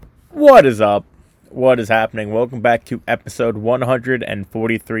What is up? What is happening? Welcome back to episode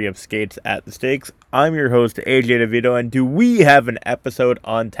 143 of Skates at the Stakes. I'm your host, AJ DeVito, and do we have an episode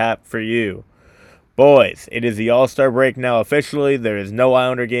on tap for you? Boys, it is the All-Star break now officially. There is no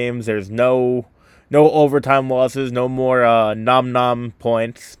Islander games. There's no overtime losses, no more nom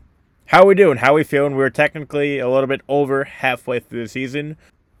points. How we doing? How we feeling? We're technically a little bit over halfway through the season,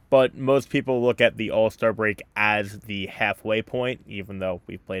 but most people look at the All Star break as the halfway point, even though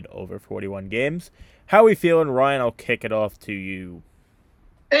we've played over 41 games. How are we feeling, Ryan? I'll kick it off to you.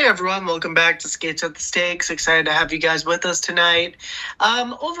 Hey everyone, welcome back to Skates at the Stakes. Excited to have you guys with us tonight.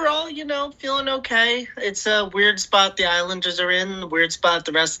 Overall, feeling okay. It's a weird spot the Islanders are in, weird spot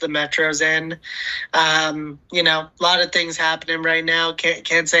the rest of the Metro's in. A lot of things happening right now.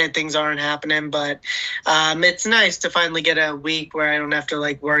 Can't say things aren't happening, but it's nice to finally get a week where I don't have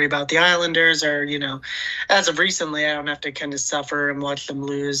to worry about the Islanders, or as of recently, I don't have to kind of suffer and watch them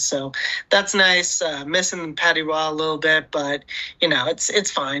lose. So that's nice. Missing Patty Raw a little bit, but it's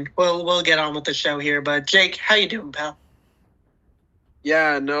fine. We'll get on with the show here. But Jake, how you doing, pal?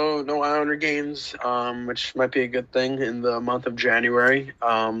 Yeah, no Islander games, which might be a good thing in the month of January.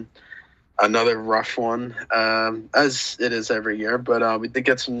 Another rough one, as it is every year. But we did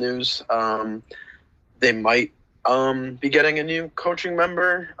get some news. They might be getting a new coaching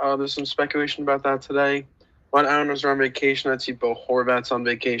member. There's some speculation about that today. One Islanders are on vacation. I see Bo Horvat's on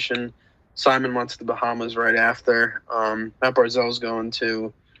vacation. Simon went to the Bahamas right after. Matt Barzell's going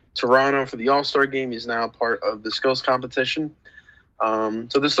to Toronto for the All-Star game. He's now part of the skills competition. So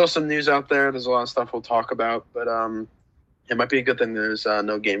there's still some news out there. There's a lot of stuff we'll talk about, but it might be a good thing there's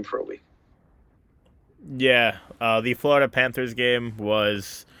no game for a week. Yeah, the Florida Panthers game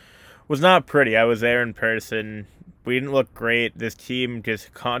was not pretty. I was there in person. We didn't look great. This team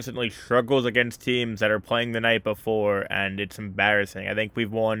just constantly struggles against teams that are playing the night before, and it's embarrassing. I think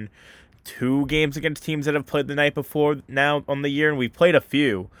we've won two games against teams that have played the night before now on the year, and we've played a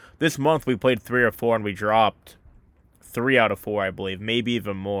few. This month we played three or four, and we dropped three out of four, I believe, maybe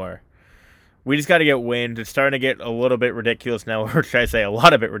even more. We just got to get wins. It's starting to get a little bit ridiculous now, or should I say a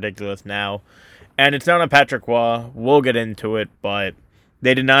lot of it ridiculous now. And it's not on Patrick Waugh. We'll get into it, but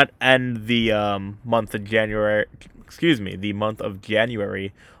they did not end the month of January. Excuse me, the month of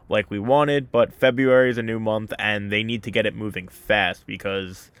January like we wanted, but February is a new month, and they need to get it moving fast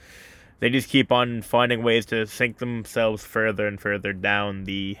because they just keep on finding ways to sink themselves further and further down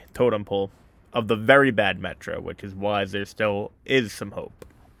the totem pole of the very bad Metro, which is why there still is some hope.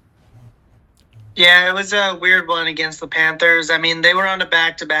 Yeah, it was a weird one against the Panthers. I mean, they were on a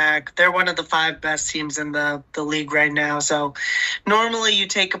back-to-back. They're one of the five best teams in the league right now. So normally you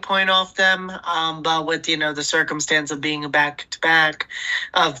take a point off them, but with, the circumstance of being a back-to-back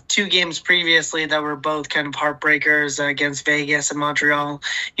of two games previously that were both kind of heartbreakers against Vegas and Montreal,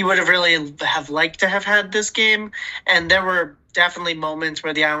 you would have really have liked to have had this game. And there were definitely moments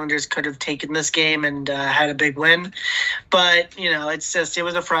where the Islanders could have taken this game and had a big win. But, it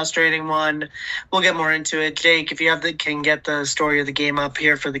was a frustrating one. We'll get more into it. Jake, if you can get the story of the game up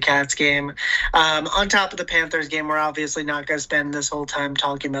here for the Cats game. On top of the Panthers game, we're obviously not going to spend this whole time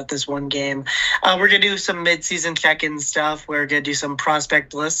talking about this one game. We're going to do some mid-season check-in stuff. We're going to do some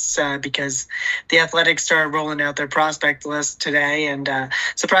prospect lists because the Athletics started rolling out their prospect list today. And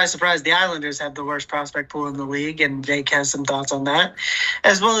surprise, surprise, the Islanders have the worst prospect pool in the league. And Jake has some thoughts on that.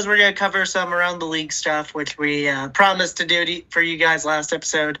 As well as we're going to cover some around the league stuff, which we promised to do for you guys last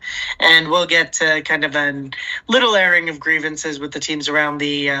episode. And we'll get to kind of a little airing of grievances with the teams around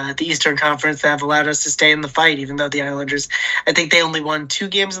the Eastern Conference that have allowed us to stay in the fight, even though the Islanders, I think they only won 2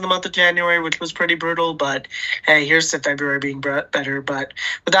 games in the month of January, which was pretty brutal. But hey, here's to February being better. But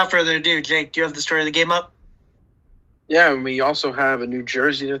without further ado, Jake, do you have the story of the game up? Yeah, and we also have a New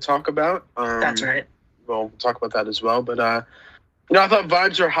Jersey to talk about. That's right. We'll talk about that as well. But I thought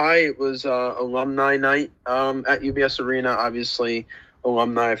vibes are high. It was alumni night at UBS Arena. Obviously,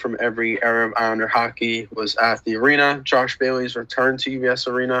 alumni from every era of Islander hockey was at the arena. Josh Bailey's return to UBS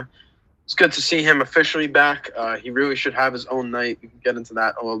Arena. It's good to see him officially back. He really should have his own night. We can get into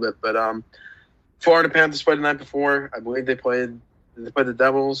that a little bit. But Florida Panthers played the night before. I believe they played the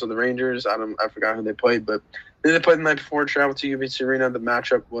Devils or the Rangers. I forgot who they played, but they played the night before. Traveled to UBS Arena. The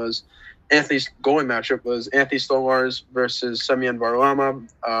matchup was Anthony's goalie matchup was Anthony Stolars versus Semyon Varlamov.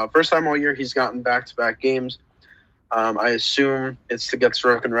 First time all year he's gotten back-to-back games. I assume it's to get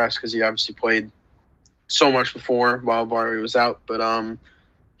Sorokin rest because he obviously played so much before while Varley was out. But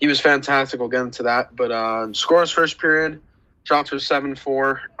he was fantastic. We'll get into that. But scores first period. Shots were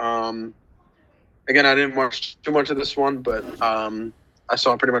 7-4. Again, I didn't watch too much of this one, but I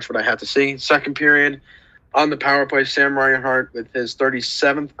saw pretty much what I had to see. Second period, On the power play, Sam Reinhart with his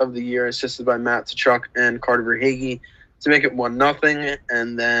 37th of the year, assisted by Matt Tkachuk and Carter Verhaeghe to make it 1-0.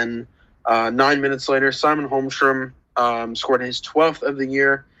 And then 9 minutes later, Simon Holmstrom scored his 12th of the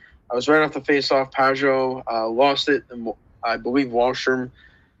year. I was right off the faceoff. Pajot lost it, and I believe Wallstrom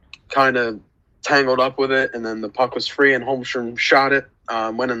kind of tangled up with it, and then the puck was free, and Holmstrom shot it,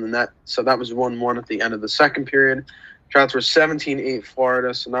 went in the net. So that was 1-1 at the end of the second period. Shots were 17-8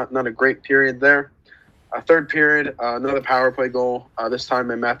 Florida, so not a great period there. Third period, another power play goal, this time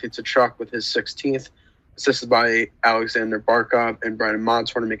by Matthew Tkachuk with his 16th, assisted by Alexander Barkov and Brian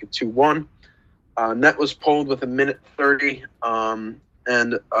Montour to make it 2-1. Net was pulled with 1:30,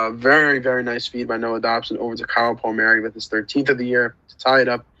 and a very, very nice feed by Noah Dobson over to Kyle Palmieri with his 13th of the year to tie it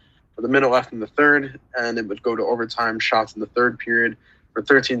up with a minute left in the third, and it would go to overtime shots in the third period for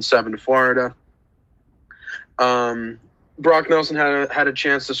 13-7 Florida. Brock Nelson had a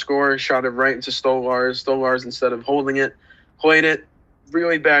chance to score, shot it right into Stolarz. Stolarz, instead of holding it, played it.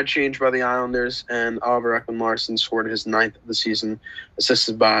 Really bad change by the Islanders, and Oliver Ekman-Larsson scored his 9th of the season,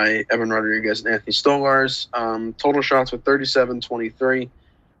 assisted by Evan Rodriguez and Anthony Stolarz. Total shots with 37-23.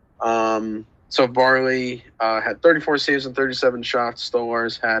 So Varley had 34 saves and 37 shots.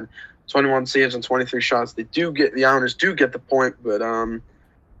 Stolarz had 21 saves and 23 shots. The Islanders do get the point, but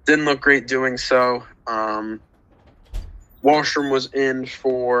didn't look great doing so. Wallstrom was in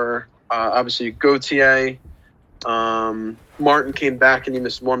for, obviously, Gauthier. Martin came back and he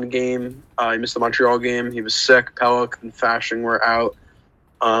missed one game. He missed the Montreal game. He was sick. Pelech and Fasching were out.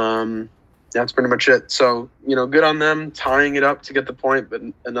 That's pretty much it. So, good on them tying it up to get the point, but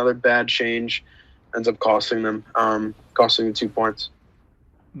another bad change ends up costing them 2 points.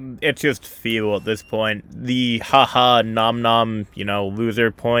 It's just feeble at this point. The nom,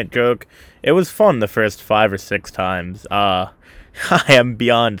 loser point joke. It was fun the first 5 or 6 times. I am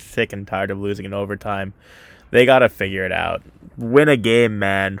beyond sick and tired of losing in overtime. They got to figure it out. Win a game,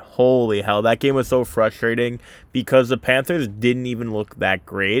 man. Holy hell. That game was so frustrating because the Panthers didn't even look that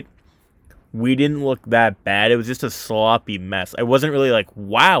great. We didn't look that bad. It was just a sloppy mess. I wasn't really like,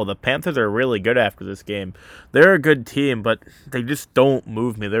 wow, the Panthers are really good after this game. They're a good team, but they just don't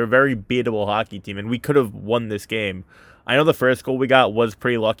move me. They're a very beatable hockey team, and we could have won this game. I know the first goal we got was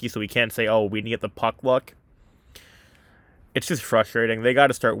pretty lucky, so we can't say, oh, we didn't get the puck luck. It's just frustrating. They got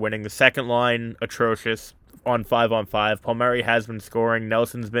to start winning. The second line, atrocious on 5-on-5. Palmieri has been scoring.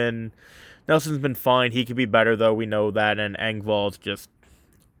 Nelson's been fine. He could be better, though. We know that, and Engvall's just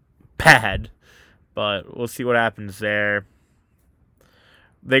bad, but we'll see what happens there.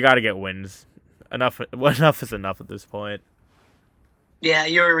 They got to get wins. Enough is enough at this point. Yeah,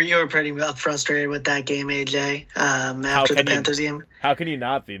 you were pretty frustrated with that game, AJ. After the Panthers game. How can you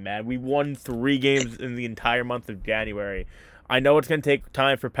not be, man? We won 3 games in the entire month of January. I know it's going to take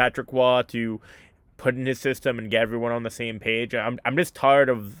time for Patrick Waugh to put in his system and get everyone on the same page. I'm just tired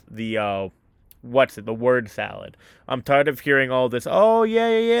of the the word salad. I'm tired of hearing all this, oh,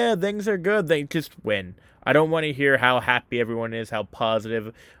 yeah, things are good. They just win. I don't want to hear how happy everyone is, how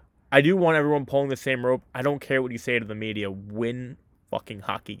positive. I do want everyone pulling the same rope. I don't care what you say to the media. Win fucking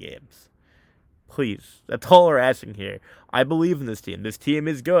hockey games. Please. That's all we're asking here. I believe in this team. This team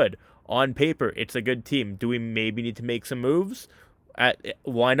is good. On paper, it's a good team. Do we maybe need to make some moves?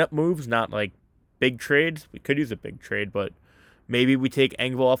 Lineup moves, not like big trades. We could use a big trade, but maybe we take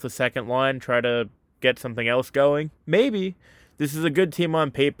Engvall off the second line, try to get something else going. Maybe. This is a good team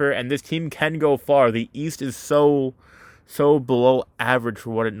on paper, and this team can go far. The East is so below average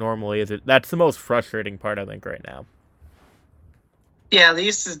for what it normally is. That's the most frustrating part, I think, right now. Yeah, the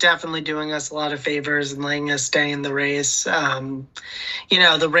East is definitely doing us a lot of favors and letting us stay in the race.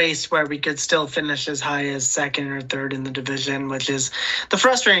 The race where we could still finish as high as second or third in the division, which is the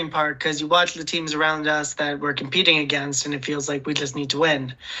frustrating part because you watch the teams around us that we're competing against and it feels like we just need to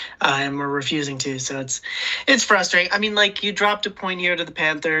win and we're refusing to. So it's frustrating. I mean, like, you dropped a point here to the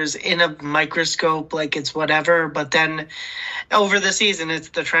Panthers in a microscope, like it's whatever, but then over the season, it's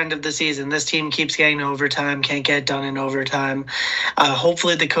the trend of the season. This team keeps getting overtime, can't get done in overtime.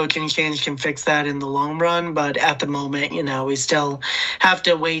 Hopefully the coaching change can fix that in the long run, but at the moment, we still have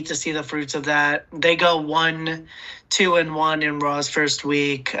to wait to see the fruits of that. They go 1-2-1 in Raw's first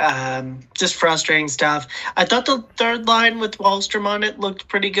week. Just frustrating stuff. I thought the third line with Wallstrom on it looked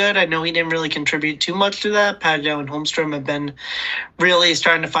pretty good. I know he didn't really contribute too much to that. Pajot and Holmstrom have been really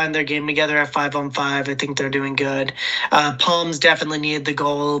starting to find their game together at 5-on-5. I think they're doing good. Palms definitely needed the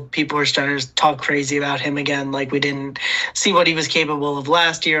goal. People were starting to talk crazy about him again, like we didn't see what he was capable of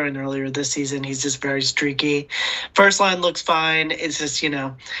last year and earlier this season. He's just very streaky. First line looks fine. It's just,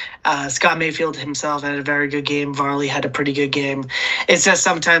 Scott Mayfield himself had a very good game. Varley Philly had a pretty good game. It's just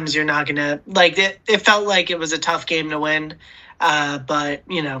sometimes you're not gonna like it. It felt like it was a tough game to win, but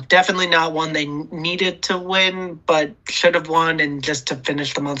definitely not one they needed to win, but should have won. And just to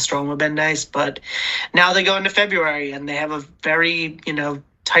finish the month strong would have been nice. But now they go into February and they have a very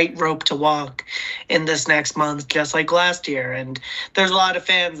tight rope to walk in this next month, just like last year. And there's a lot of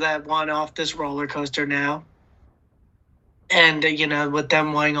fans that want off this roller coaster now. And, with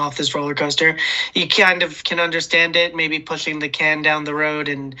them wanting off this roller coaster, you kind of can understand it, maybe pushing the can down the road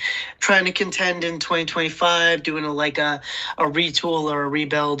and trying to contend in 2025, doing a retool or a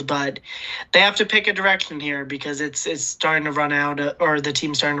rebuild. But they have to pick a direction here because it's starting to run out, or the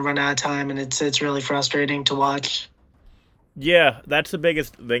team's starting to run out of time, and it's really frustrating to watch. Yeah, that's the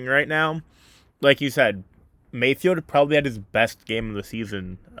biggest thing right now. Like you said, Mayfield probably had his best game of the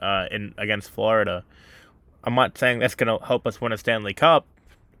season against Florida. I'm not saying that's going to help us win a Stanley Cup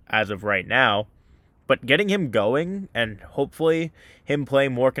as of right now, but getting him going and hopefully him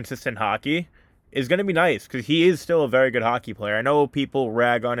playing more consistent hockey is going to be nice because he is still a very good hockey player. I know people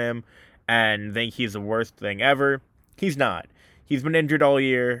rag on him and think he's the worst thing ever. He's not. He's been injured all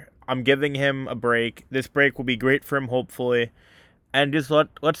year. I'm giving him a break. This break will be great for him, hopefully. And just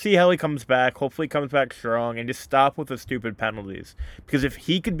let's see how he comes back. Hopefully he comes back strong and just stop with the stupid penalties. Because if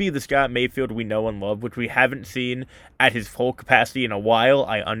he could be the Scott Mayfield we know and love, which we haven't seen at his full capacity in a while,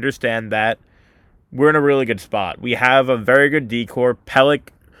 I understand that. We're in a really good spot. We have a very good decor. Pelech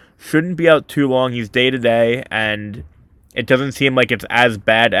shouldn't be out too long. He's day-to-day, and it doesn't seem like it's as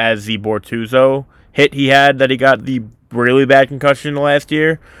bad as the Bortuzzo hit he had that he got the really bad concussion last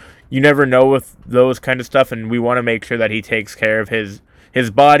year. You never know with those kind of stuff, and we want to make sure that he takes care of his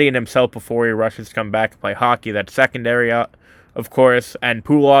body and himself before he rushes to come back and play hockey. That's secondary, of course, and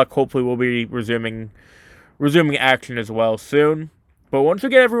Pulock hopefully will be resuming action as well soon. But once we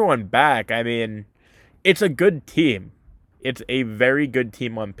get everyone back, I mean, it's a good team. It's a very good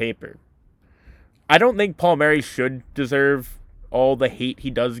team on paper. I don't think Palmieri should deserve all the hate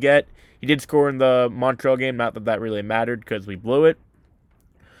he does get. He did score in the Montreal game, not that that really mattered because we blew it.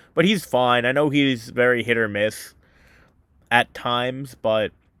 But he's fine. I know he's very hit or miss at times,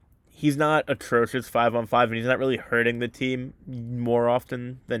 but he's not atrocious 5-on-5, and he's not really hurting the team more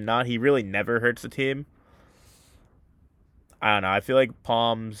often than not. He really never hurts the team. I don't know. I feel like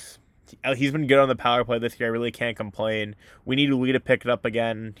Palms, he's been good on the power play this year. I really can't complain. We need Lee to pick it up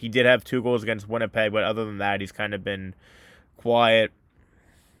again. He did have 2 goals against Winnipeg, but other than that, he's kind of been quiet.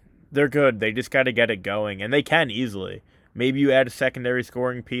 They're good. They just got to get it going, and they can easily. Maybe you add a secondary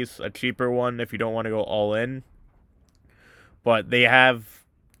scoring piece, a cheaper one if you don't want to go all in. But they have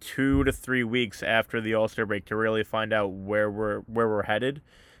 2 to 3 weeks after the All-Star break to really find out where we're headed.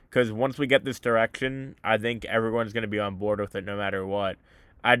 Because once we get this direction, I think everyone's going to be on board with it no matter what.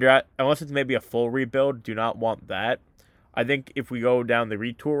 Unless it's maybe a full rebuild, do not want that. I think if we go down the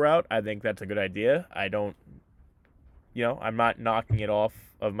retool route, I think that's a good idea. I'm not knocking it off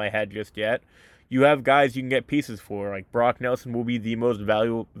of my head just yet. You have guys you can get pieces for, like Brock Nelson will be the most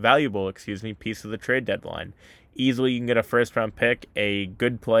valuable piece of the trade deadline. Easily you can get a first-round pick, a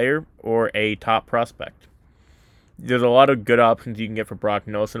good player, or a top prospect. There's a lot of good options you can get for Brock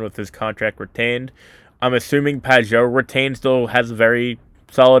Nelson with his contract retained. I'm assuming Pajot retained still has very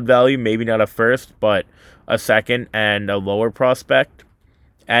solid value, maybe not a first, but a second and a lower prospect.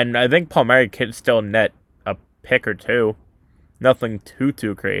 And I think Palmieri can still net a pick or 2. Nothing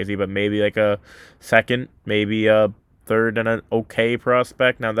too crazy, but maybe like a second, maybe a third and an okay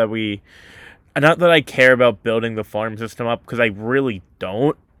prospect. Not that I care about building the farm system up, because I really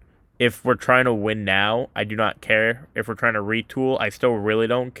don't. If we're trying to win now, I do not care. If we're trying to retool, I still really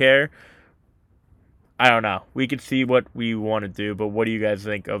don't care. I don't know. We could see what we want to do, but what do you guys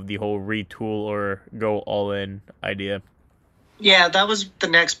think of the whole retool or go all in idea? Yeah, that was the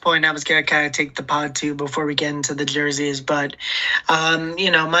next point I was going to kind of take the pod to before we get into the jerseys. But,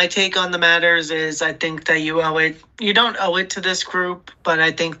 my take on the matters is I think that you don't owe it to this group, but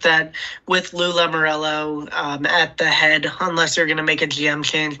I think that with Lou Lamoriello at the head, unless you're going to make a GM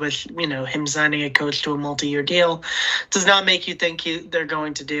change, which, him signing a coach to a multi-year deal does not make you think they're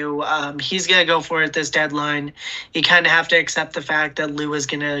going to do. He's going to go for it this deadline. You kind of have to accept the fact that Lou is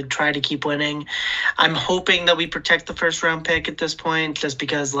going to try to keep winning. I'm hoping that we protect the first round pick at this point, just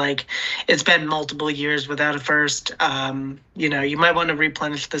because it's been multiple years without a first. You might want to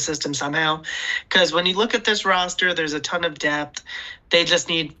replenish the system somehow, because when you look at this roster, there's a ton of depth. They just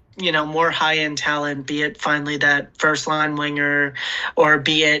need more high-end talent, be it finally that first-line winger, or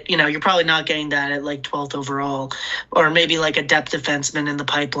be it, you're probably not getting that at like 12th overall, or maybe like a depth defenseman in the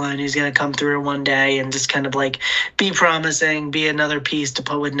pipeline who's going to come through one day and just kind of like be promising, be another piece to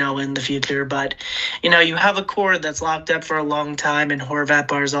put with Noah in the future. But, you have a core that's locked up for a long time in Horvat,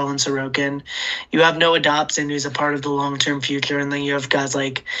 Barzal, and Sorokin. You have Noah Dobson, who's a part of the long-term future, and then you have guys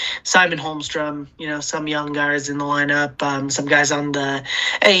like Simon Holmstrom, some young guys in the lineup, some guys on the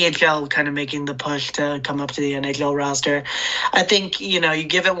AHL kind of making the push to come up to the NHL roster. I think, you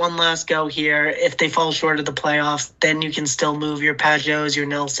give it one last go here. If they fall short of the playoffs, then you can still move your Pageaus, your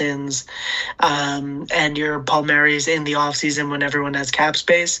Nelsons, and your Palmieris in the offseason when everyone has cap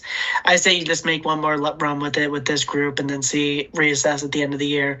space. I say you just make one more run with it with this group and then reassess at the end of the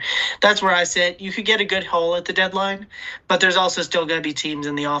year. That's where I sit. You could get a good haul at the deadline, but there's also still going to be teams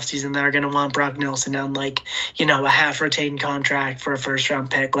in the offseason that are going to want Brock Nelson on a half retained contract for a first round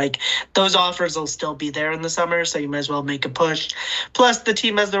pick. Like, those offers will still be there in the summer, so you might as well make a push. Plus, the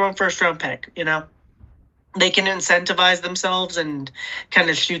team has their own first round pick, They can incentivize themselves and kind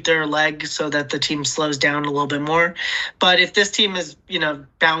of shoot their leg so that the team slows down a little bit more. But if this team is,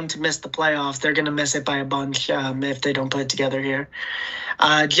 bound to miss the playoffs, they're going to miss it by a bunch if they don't put it together here.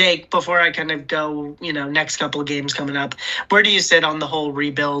 Jake, before I kind of go, next couple of games coming up, where do you sit on the whole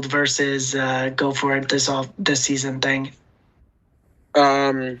rebuild versus go for it this season thing?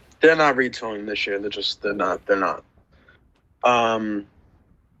 They're not retooling this year. They're not.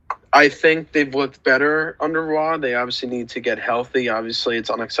 I think they've looked better under Roy. They obviously need to get healthy. Obviously, it's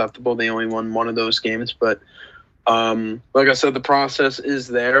unacceptable. They only won one of those games, but like I said, the process is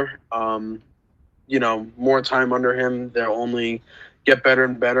there. More time under him, they'll only get better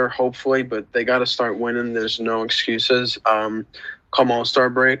and better, hopefully, but they got to start winning. There's no excuses. Come All-Star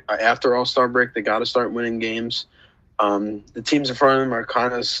break, after All-Star break, they got to start winning games. The teams in front of them are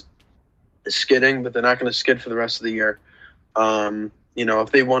kind of skidding, but they're not going to skid for the rest of the year.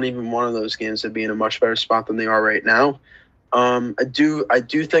 If they won even one of those games, they'd be in a much better spot than they are right now. I do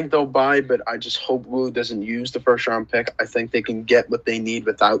think they'll buy, but I just hope Lou doesn't use the first round pick. I think they can get what they need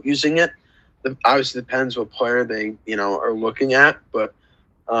without using it. It obviously depends what player they are looking at, but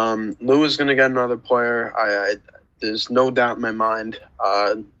Lou is going to get another player. There's no doubt in my mind.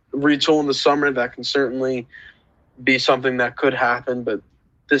 Retool in the summer, that can certainly be something that could happen, but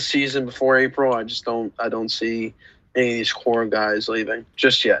this season before April, I don't see any of these core guys leaving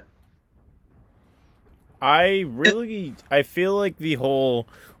just yet. I feel like the whole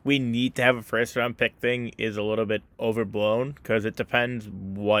we need to have a first round pick thing is a little bit overblown because it depends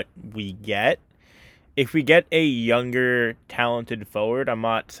what we get. If we get a younger, talented forward, I'm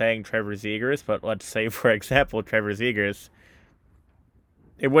not saying Trevor Zegras, but let's say, for example, Trevor Zegras,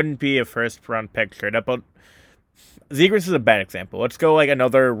 it wouldn't be a first round pick straight up. But Zegras is a bad example. Let's go like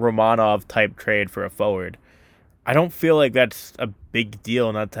another Romanov type trade for a forward. I don't feel like that's a big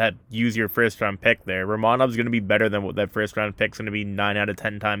deal not to use your first round pick there. Romanov's going to be better than what that first round pick's going to be 9 out of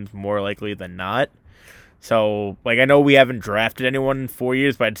 10 times more likely than not. So, I know we haven't drafted anyone in 4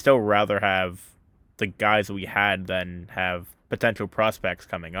 years, but I'd still rather have the guys we had than have potential prospects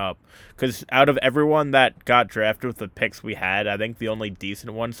coming up. Because out of everyone that got drafted with the picks we had, I think the only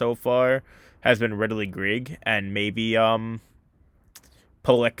decent one so far has been Ridley Grieg and maybe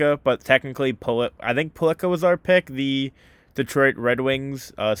Pellikka, but technically I think Pellikka was our pick, the Detroit Red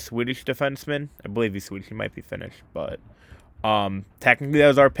Wings Swedish defenseman. I believe he's Swedish, he might be Finnish, but technically that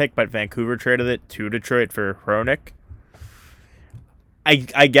was our pick, but Vancouver traded it to Detroit for Hronik. I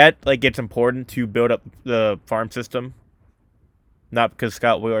get it's important to build up the farm system, not because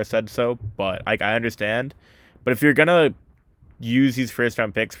Scott Wheeler said so, but I understand. But if you're gonna use these first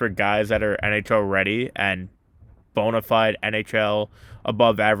round picks for guys that are NHL ready and bona fide NHL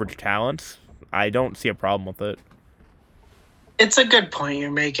above average talents, I don't see a problem with it. It's a good point you're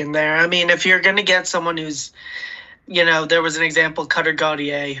making there. I mean, if you're going to get someone who's, there was an example, Cutter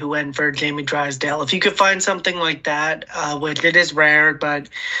Gauthier, who went for Jamie Drysdale. If you could find something like that, which it is rare, but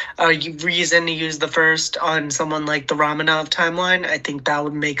a reason to use the first on someone like the Romanov timeline, I think that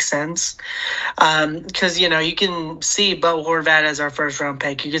would make sense. Because, you can see Bo Horvat as our first round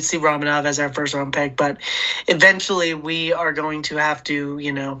pick. You could see Romanov as our first round pick, but eventually we are going to have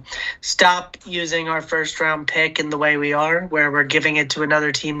to, stop using our first round pick in the way we are, where we're giving it to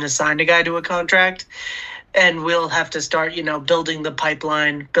another team to sign a guy to a contract. and we'll have to start, building the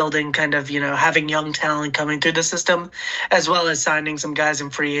pipeline, building kind of, having young talent coming through the system, as well as signing some guys in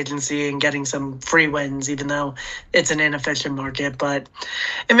free agency and getting some free wins, even though it's an inefficient market. But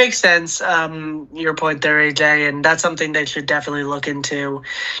it makes sense, your point there, AJ, and that's something they should definitely look into.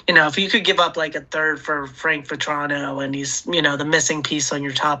 If you could give up like a third for Frank Vetrano and he's, the missing piece on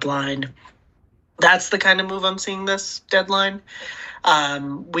your top line, that's the kind of move I'm seeing this deadline.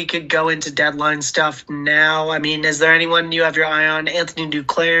 We could go into deadline stuff now. I mean, is there anyone you have your eye on? Anthony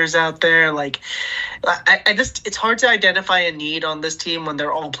Duclair's out there. Like, I just, it's hard to identify a need on this team when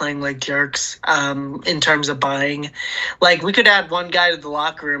they're all playing like jerks, in terms of buying. Like, we could add one guy to the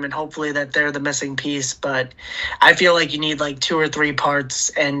locker room and hopefully that they're the missing piece, but I feel like you need like 2 or 3 parts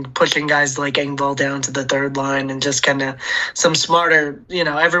and pushing guys like Engvall down to the third line and just kind of some smarter,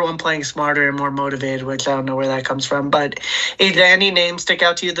 everyone playing smarter and more motivated, which I don't know where that comes from. But did any names stick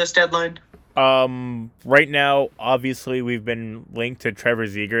out to you this deadline? Right now, obviously, we've been linked to Trevor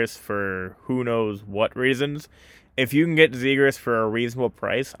Zegras for who knows what reasons. If you can get Zegras for a reasonable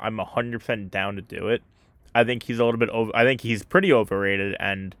price, I'm 100% down to do it. I think he's a little bit over. I think he's pretty overrated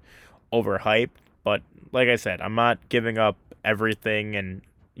and overhyped. But like I said, I'm not giving up everything and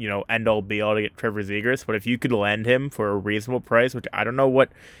end all be all to get Trevor Zegras. But if you could land him for a reasonable price, which I don't know what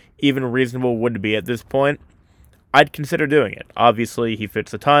even reasonable would be at this point, I'd consider doing it. Obviously, he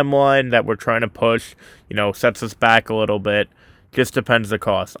fits the timeline that we're trying to push, sets us back a little bit. Just depends the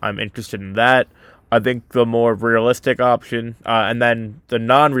cost. I'm interested in that. I think the more realistic option, and then the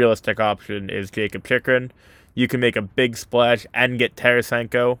non-realistic option is Jacob Chikrin. You can make a big splash and get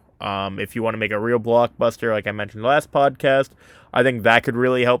Tarasenko. If you want to make a real blockbuster, like I mentioned last podcast, I think that could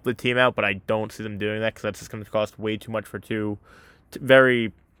really help the team out, but I don't see them doing that because that's just going to cost way too much for two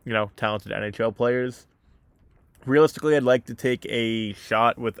very, talented NHL players. Realistically, I'd like to take a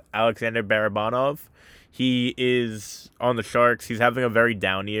shot with Alexander Barabanov. He is on the Sharks. He's having a very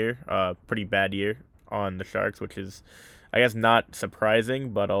down year, pretty bad year on the Sharks, which is, I guess, not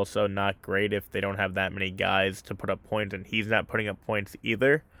surprising, but also not great if they don't have that many guys to put up points, and he's not putting up points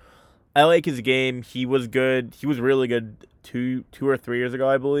either. I like his game. He was good. He was really good two or 3 years ago,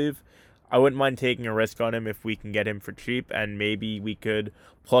 I believe. I wouldn't mind taking a risk on him if we can get him for cheap, and maybe we could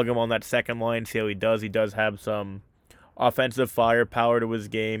plug him on that second line, see how he does. He does have some offensive firepower to his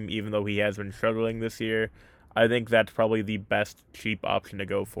game, even though he has been struggling this year. I think that's probably the best cheap option to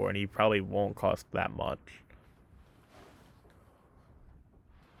go for, and he probably won't cost that much.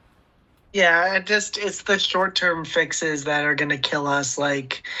 Yeah, it's the short-term fixes that are going to kill us.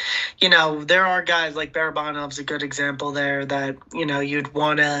 Like, there are guys like Barabanov's a good example there that, you'd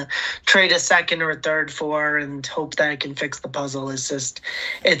want to trade a second or a third for and hope that it can fix the puzzle. It's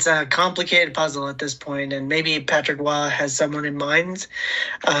a complicated puzzle at this point, and maybe Patrick Waugh has someone in mind,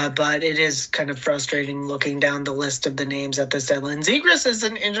 but it is kind of frustrating looking down the list of the names at this deadline. Zegras is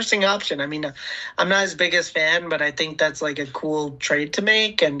an interesting option. I mean, I'm not his biggest fan, but I think that's like a cool trade to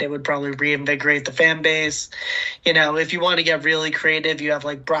make, and it would probably reinvigorate the fan base. If you want to get really creative, you have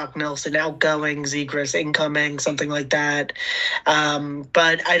like Brock Nelson outgoing, Zegras incoming, something like that.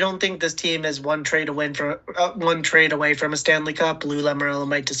 But I don't think this team is one trade away from a Stanley Cup. Lou Lamoriello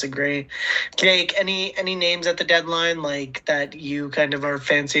might disagree. Jake, any names at the deadline like that you kind of are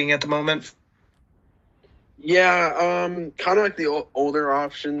fancying at the moment? Yeah, kind of like the older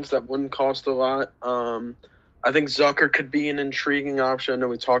options that wouldn't cost a lot. I think Zucker could be an intriguing option. I know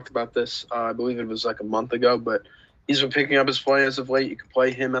we talked about this, I believe it was like a month ago, but he's been picking up his play as of late. You can play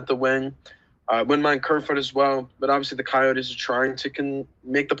him at the wing. Wouldn't mind Kerfoot as well, but obviously the Coyotes are trying to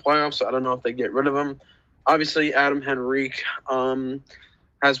make the playoffs, so I don't know if they get rid of him. Obviously, Adam Henrique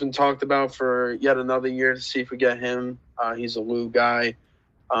has been talked about for yet another year to see if we get him. He's a Lou guy.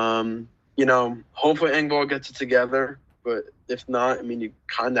 Hopefully Engvall gets it together, but if not, I mean, you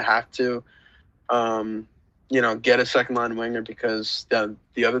kind of have to. Get a second line winger because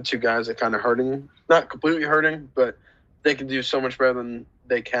the other 2 guys are kind of hurting. Not completely hurting, but they can do so much better than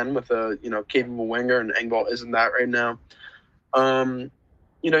they can with a, capable winger, and Engvall isn't that right now.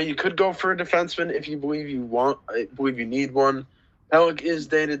 You could go for a defenseman if you believe you need one. Pelech is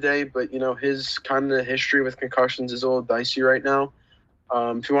day-to-day, but, his kind of history with concussions is a little dicey right now.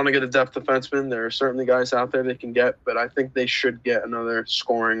 If you want to get a depth defenseman, there are certainly guys out there they can get, but I think they should get another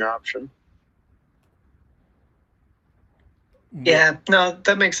scoring option. Yeah, no,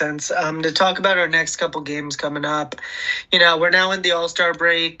 that makes sense. To talk about our next couple games coming up, we're now in the All-Star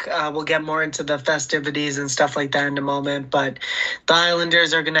break. We'll get more into the festivities and stuff like that in a moment. But the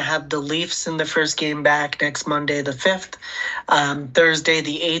Islanders are going to have the Leafs in the first game back next Monday, the 5th. Thursday,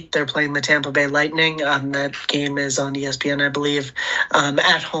 the 8th, they're playing the Tampa Bay Lightning. That game is on ESPN, I believe.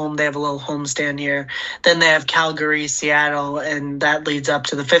 At home, they have a little homestand here. Then they have Calgary, Seattle, and that leads up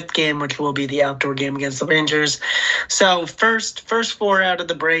to the 5th game, which will be the outdoor game against the Rangers. So first four out of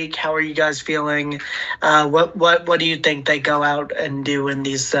the break, how are you guys feeling? What do you think they go out and do in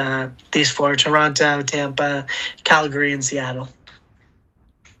these four: Toronto, Tampa, Calgary, and Seattle?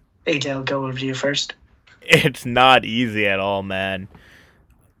 AJ, I'll go over to you first. It's not easy at all, man.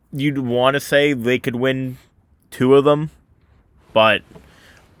 You'd want to say they could win 2 of them, but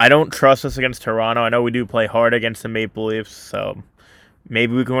I don't trust us against Toronto. I know we do play hard against the Maple Leafs, so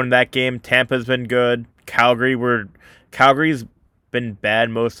maybe we can win that game. Tampa's been good. Calgary's been bad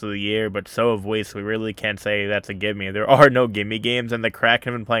most of the year, but so have we, so we really can't say that's a gimme. There are no gimme games, and the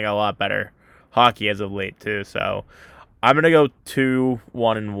Kraken have been playing a lot better hockey as of late, too. So I'm going to go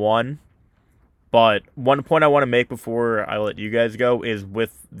 2-1-1. But one point I want to make before I let you guys go is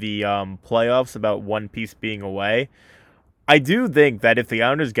with the playoffs about One Piece being away. I do think that if the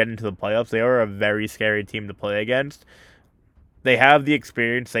Islanders get into the playoffs, they are a very scary team to play against. They have the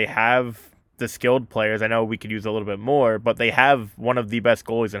experience. They have the skilled players. I know we could use a little bit more, but they have one of the best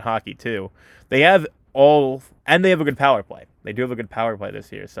goalies in hockey, too. They have and they have a good power play. They do have a good power play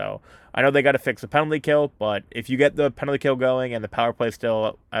this year, so I know they got to fix the penalty kill, but if you get the penalty kill going and the power play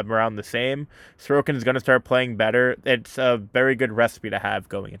still around the same, Sorokin is going to start playing better. It's a very good recipe to have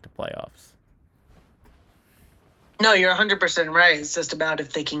going into playoffs. No, you're 100% right. It's just about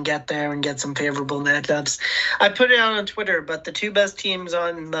if they can get there and get some favorable matchups. I put it out on Twitter, but the 2 best teams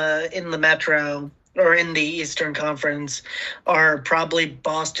in the Metro or in the Eastern Conference are probably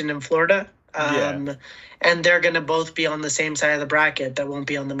Boston and Florida. And they're going to both be on the same side of the bracket. That won't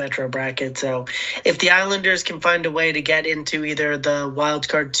be on the Metro bracket. So if the Islanders can find a way to get into either the wild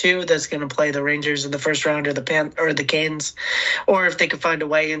card 2 that's going to play the Rangers in the first round or the Canes, or if they can find a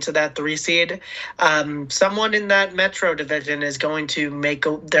way into that 3 seed, someone in that Metro division is going to make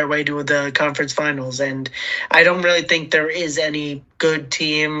their way to the conference finals. And I don't really think there is any good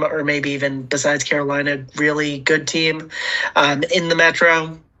team, or maybe even besides Carolina, really good team in the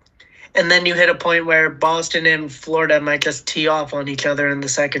Metro. And then you hit a point where Boston and Florida might just tee off on each other in the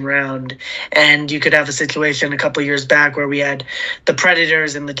second round. And you could have a situation a couple years back where we had the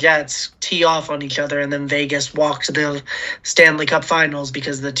Predators and the Jets tee off on each other, and then Vegas walked to the Stanley Cup Finals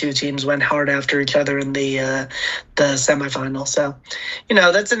because the 2 teams went hard after each other in the semifinals. So,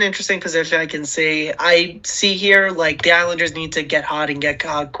 that's an interesting position I can see. I see here, like, the Islanders need to get hot and get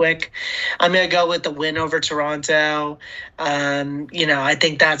hot quick. I'm going to go with the win over Toronto. I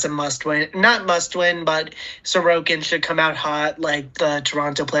think that's a must win. Not must win, but Sorokin should come out hot. Like, the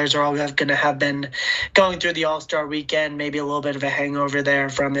Toronto players are all going to have been going through the All-Star weekend, maybe a little bit of a hangover there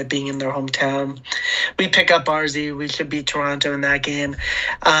from it being in their hometown. We pick up Barzy. We should beat Toronto in that game.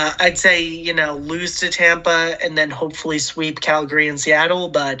 I'd say, lose to Tampa and then hopefully sweep Calgary and Seattle,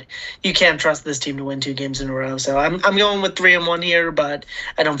 but you can't trust this team to win 2 games in a row. So I'm going with 3-1 here, but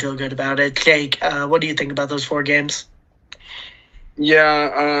I don't feel good about it. Jake, what do you think about those 4 games?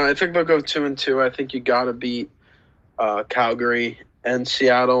 Yeah, I think they'll go 2-2. I think you got to beat Calgary and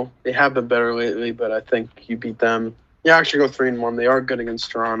Seattle. They have been better lately, but I think you beat them. You actually go 3-1. They are good against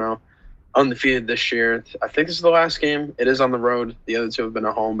Toronto. Undefeated this year. I think this is the last game. It is on the road. The other 2 have been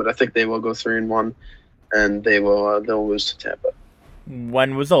at home, but I think they will go 3-1, and they'll lose to Tampa.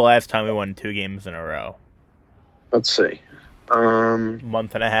 When was the last time we won 2 games in a row? Let's see.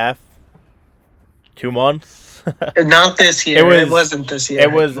 Month and a half? 2 months? Not this year. It wasn't this year.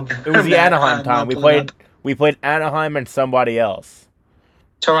 It was the Anaheim time. We played Anaheim and somebody else.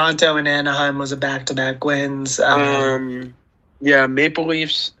 Toronto and Anaheim was a back-to-back wins. Yeah, Maple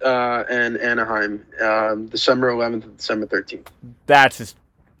Leafs and Anaheim, December 11th and December 13th. That's just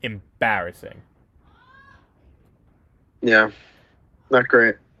embarrassing. Yeah, not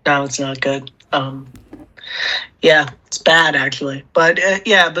great. No, it's not good. Yeah, it's bad, actually. But,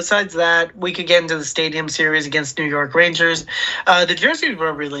 besides that, we could get into the Stadium Series against New York Rangers. The jerseys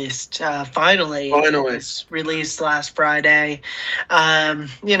were released, finally. It was released last Friday.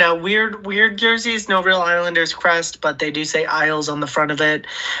 Weird jerseys, no real Islanders crest, but they do say Isles on the front of it.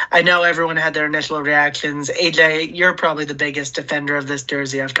 I know everyone had their initial reactions. AJ, you're probably the biggest defender of this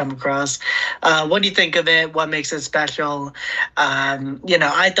jersey I've come across. What do you think of it? What makes it special?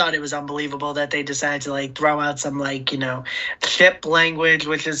 I thought it was unbelievable that they decided to, throw out some some ship language,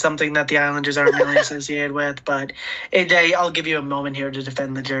 which is something that the Islanders aren't really associated with. But I'll give you a moment here to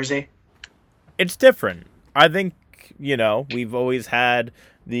defend the jersey. It's different. I think, we've always had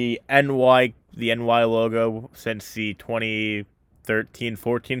the NY logo since the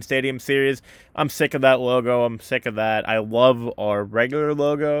 2013-14 Stadium Series. I'm sick of that logo. I'm sick of that. I love our regular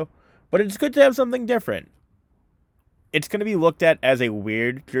logo, but it's good to have something different. It's going to be looked at as a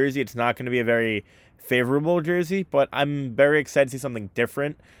weird jersey. It's not going to be a very favorable jersey, but I'm very excited to see something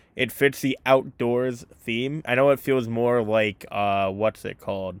different. It fits the outdoors theme. I know it feels more like, what's it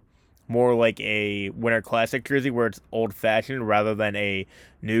called? More like a Winter Classic jersey where it's old-fashioned rather than a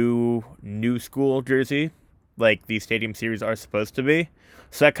new school jersey like the Stadium Series are supposed to be.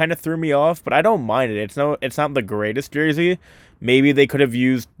 So that kind of threw me off, but I don't mind it. It's not the greatest jersey. Maybe they could have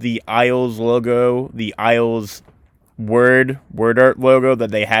used the Isles logo, the Isles word art logo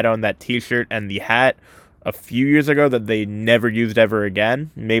that they had on that t-shirt and the hat a few years ago that they never used ever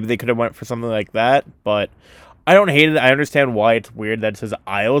again. Maybe they could have went for something like that, but I don't hate it. I understand why it's weird that it says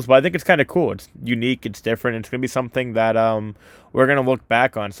Isles, but I think it's kind of cool. It's unique. It's different. It's going to be something that we're going to look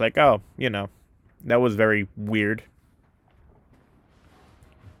back on. It's like, oh, that was very weird.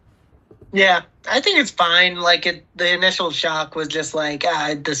 Yeah, I think it's fine. The initial shock was just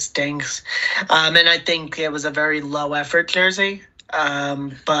this stinks. And I think it was a very low effort jersey.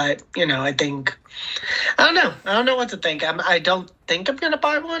 But I think, I don't know. I don't know what to think. I don't think I'm going to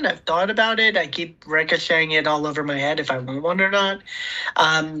buy one. I've thought about it. I keep ricocheting it all over my head if I want one or not.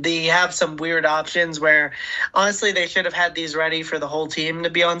 They have some weird options where, honestly, they should have had these ready for the whole team to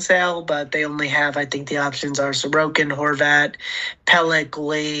be on sale, but they only have, I think the options are Sorokin, Horvat, Pelech,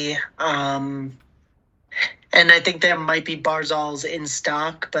 Lee, and I think there might be Barzals in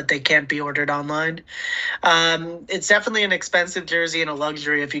stock, but they can't be ordered online. It's definitely an expensive jersey and a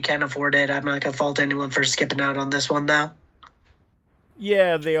luxury if you can't afford it. I'm not going to fault anyone for skipping out on this one, though.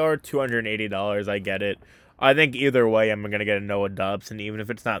 Yeah, they are $280. I get it. I think either way, I'm going to get a Noah Dobson, even if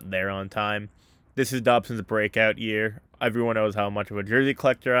it's not there on time. This is Dobson's breakout year. Everyone knows how much of a jersey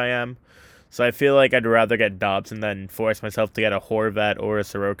collector I am. So I feel like I'd rather get Dobson than force myself to get a Horvat or a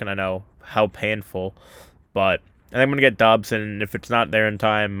Sorokin. I know how painful. But I think I'm going to get Dobson. If it's not there in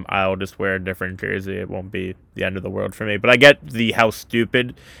time, I'll just wear a different jersey. It won't be the end of the world for me. But I get how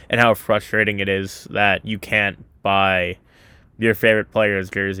stupid and how frustrating it is that you can't buy your favorite player's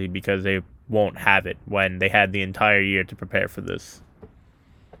jersey because they won't have it when they had the entire year to prepare for this.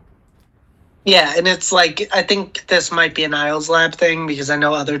 Yeah, and it's I think this might be an Isles Lab thing because I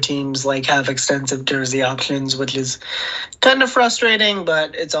know other teams have extensive jersey options, which is kind of frustrating,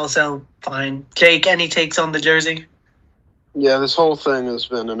 but it's also fine. Jake, any takes on the jersey? Yeah, this whole thing has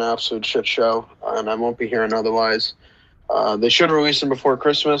been an absolute shit show, and I won't be hearing otherwise. They should release them before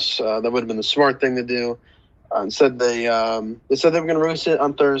Christmas. That would have been the smart thing to do. Instead, they said they were going to release it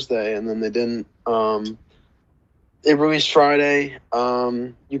on Thursday, and then they didn't. It released Friday.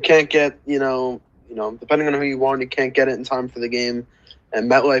 You can't get, depending on who you want, you can't get it in time for the game. And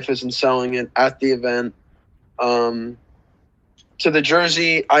MetLife isn't selling it at the event. To the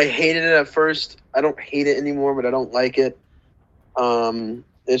jersey, I hated it at first. I don't hate it anymore, but I don't like it. I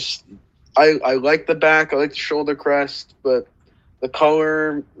like the back. I like the shoulder crest, but the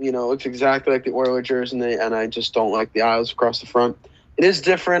color, looks exactly like the Oilers jersey, and I just don't like the Isles across the front. It is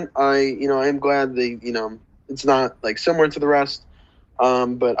different. I am glad it's not similar to the rest,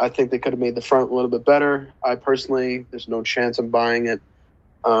 but I think they could have made the front a little bit better. I personally, there's no chance I'm buying it.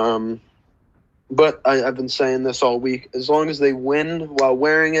 But I've been saying this all week. As long as they win while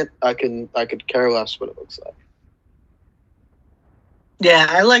wearing it, I could care less what it looks like. Yeah,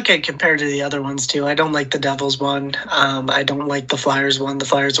 I like it compared to the other ones too. I don't like the Devils one. I don't like the Flyers one. The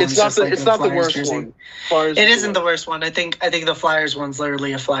Flyers one's it's not the worst jersey. One. Flyers it isn't the worst one. I think the Flyers one's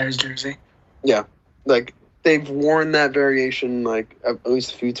literally a Flyers jersey. Yeah, they've worn that variation at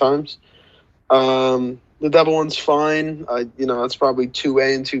least a few times. The Devil one's fine. That's probably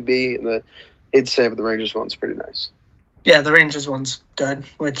 2A and 2B, and I'd say the Rangers one's pretty nice. Yeah, the Rangers one's good,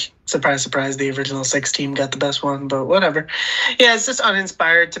 which, surprise, surprise, the original 6 team got the best one, but whatever. Yeah, it's just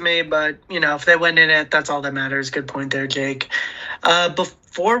uninspired to me, but, if they win in it, that's all that matters. Good point there, Jake.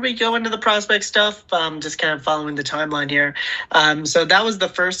 Before we go into the prospect stuff, just kind of following the timeline here. So that was the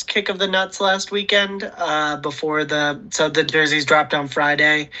first kick of the nuts last weekend so the jerseys dropped on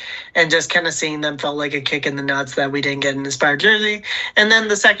Friday, and just kind of seeing them felt like a kick in the nuts that we didn't get an inspired jersey. And then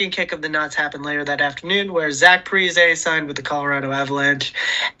the second kick of the nuts happened later that afternoon where Zach Parise signed with the Colorado Avalanche,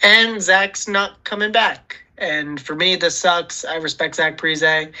 and Zach's not coming back. And for me, this sucks. I respect Zach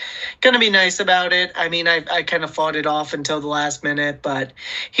Parise. Gonna be nice about it. I mean, I kind of fought it off until the last minute, but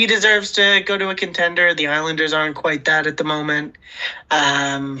he deserves to go to a contender. The Islanders aren't quite that at the moment.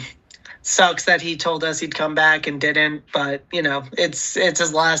 Sucks that he told us he'd come back and didn't, but it's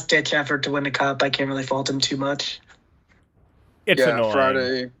his last ditch effort to win a cup. I can't really fault him too much. It's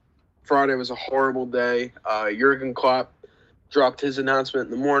annoying. Friday was a horrible day. Jurgen Klopp dropped his announcement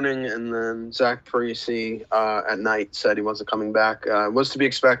in the morning, and then Zach Parise at night said he wasn't coming back. It was to be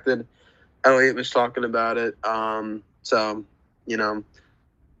expected. Elliot was talking about it. So, you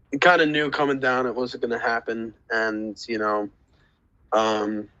kind of knew coming down it wasn't going to happen. And,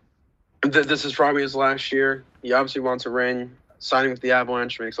 this is probably his last year. He obviously wants a ring. Signing with the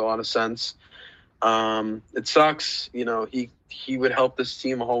Avalanche makes a lot of sense. It sucks. He would help this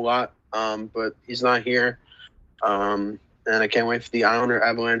team a whole lot, but he's not here. And I can't wait for the Islander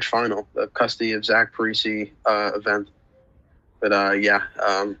Avalanche final, the custody of Zach Parise event. But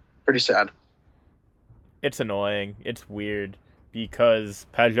pretty sad. It's annoying. It's weird because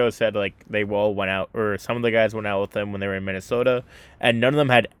Pajot said they all went out, or some of the guys went out with him when they were in Minnesota, and none of them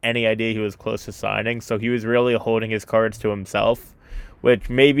had any idea he was close to signing. So he was really holding his cards to himself, which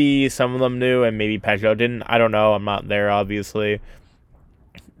maybe some of them knew and maybe Pajot didn't. I don't know. I'm not there, obviously.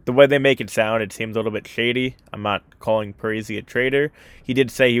 The way they make it sound, it seems a little bit shady. I'm not calling Parise a traitor. He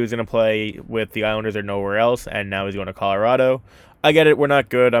did say he was going to play with the Islanders or nowhere else, and now he's going to Colorado. I get it. We're not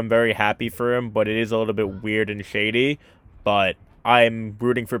good. I'm very happy for him, but it is a little bit weird and shady. But I'm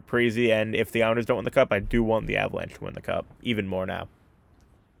rooting for Parise, and if the Islanders don't win the cup, I do want the Avalanche to win the cup. Even more now.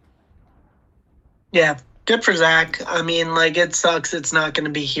 Yeah. Good for Zach. I mean, it sucks it's not going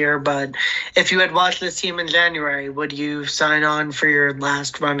to be here, but if you had watched this team in January, would you sign on for your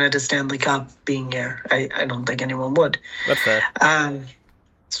last run at a Stanley Cup being here? I don't think anyone would. That's fair.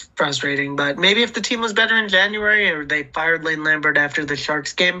 It's frustrating, but maybe if the team was better in January or they fired Lane Lambert after the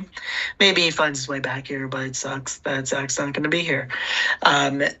Sharks game, maybe he finds his way back here, but it sucks that Zach's not going to be here.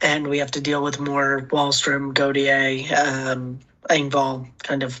 And we have to deal with more Wallstrom, Gauthier, Engvall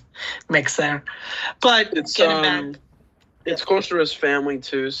kind of mix there. But it's getting back, it's close to his family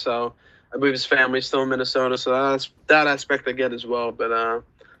too, so I believe his family's still in Minnesota, so that aspect I get as well. But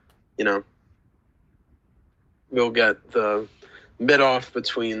we'll get the mid off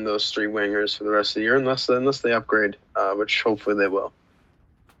between those three wingers for the rest of the year, unless they upgrade, which hopefully they will.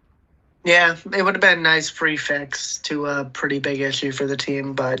 Yeah, it would have been a nice free fix to a pretty big issue for the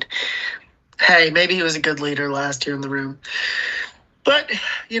team, but hey, maybe he was a good leader last year in the room. But,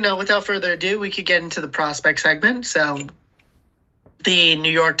 without further ado, we could get into the prospect segment. So the New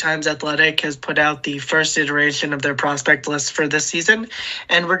York Times Athletic has put out the first iteration of their prospect list for this season,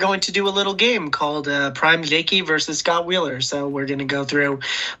 and we're going to do a little game called Prime Jakey versus Scott Wheeler. So we're going to go through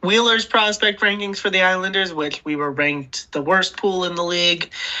Wheeler's prospect rankings for the Islanders, which we were ranked the worst pool in the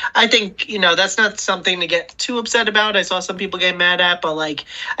league. I think, that's not something to get too upset about. I saw some people get mad at, but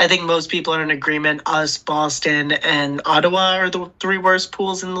I think most people are in agreement. Us, Boston, and Ottawa are the three worst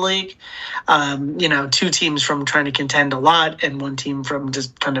pools in the league. Two teams from trying to contend a lot and one team from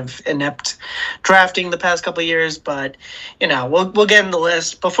just kind of inept drafting the past couple of years, but we'll get in the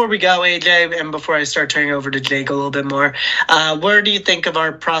list. Before we go, AJ, and before I start turning over to Jake a little bit more, where do you think of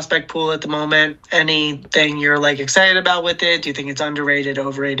our prospect pool at the moment? Anything you're excited about with it? Do you think it's underrated,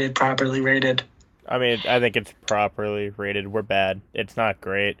 overrated, properly rated? I mean, I think it's properly rated. We're bad. It's not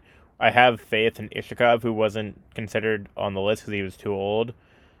great. I have faith in Ishikov, who wasn't considered on the list because he was too old.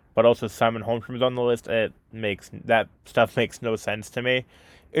 But also Simon Holmstrom's on the list. That stuff makes no sense to me.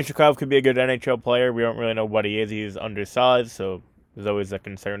 Ishikov could be a good NHL player. We don't really know what he is. He's undersized, so there's always a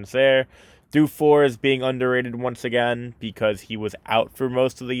concerns there. Dufour is being underrated once again because he was out for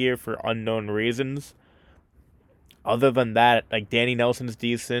most of the year for unknown reasons. Other than that, Danny Nelson's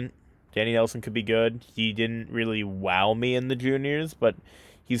decent. Danny Nelson could be good. He didn't really wow me in the juniors, but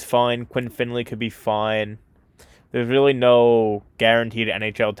he's fine. Quinn Finley could be fine. There's really no guaranteed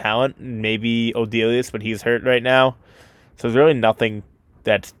NHL talent. Maybe Odelius, but he's hurt right now. So there's really nothing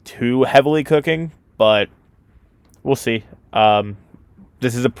that's too heavily cooking, but we'll see.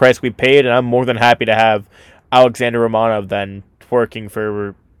 This is a price we paid, and I'm more than happy to have Alexander Romanov than twerking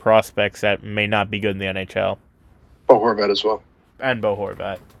for prospects that may not be good in the NHL. Bo Horvat as well. And Bo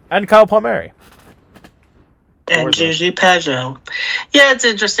Horvat. And Kyle Palmieri. And Gigi Pajot. Yeah, it's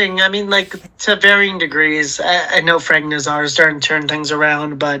interesting. I mean, like, to varying degrees. I know Frank Nazar is starting to turn things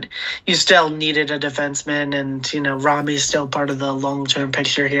around, but you still needed a defenseman, and, Rami's still part of the long term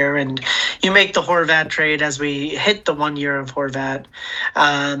picture here. And you make the Horvat trade as we hit the 1 year of Horvat.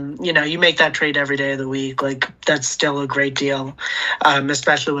 You make that trade every day of the week. Like, that's still a great deal,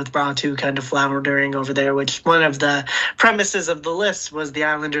 especially with Ratu kind of floundering over there, which one of the premises of the list was the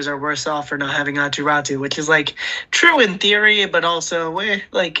Islanders are worse off for not having Atu Ratu, which is like true in theory, but also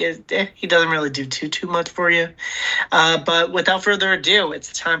he doesn't really do too much for you. But without further ado,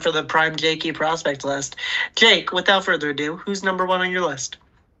 it's time for the Prime Jakey prospect list. Jake, without further ado, who's number one on your list?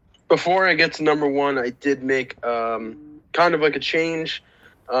 Before I get to number one, I did make kind of like a change.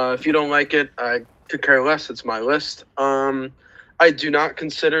 If you don't like it, I could care less. It's my list. I do not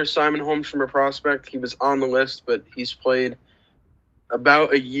consider Simon Holmstrom a prospect. He was on the list, but he's played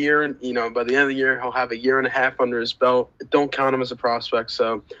about a year. By the end of the year, he'll have a year and a half under his belt. Don't count him as a prospect.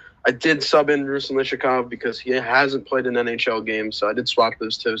 So I did sub in Ruslan Ishikov because he hasn't played an NHL game. So I did swap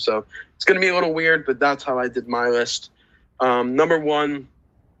those two. So it's going to be a little weird, but that's how I did my list. Number one,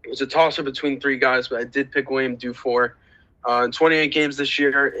 it was a toss-up between three guys, but I did pick William Dufour. In 28 games this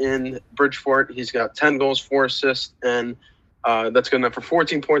year in Bridgeport, he's got 10 goals, 4 assists, and that's good enough for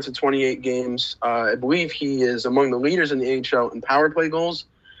 14 points in 28 games. I believe he is among the leaders in the AHL in power play goals.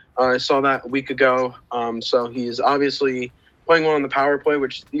 I saw that a week ago. So he is obviously playing well on the power play,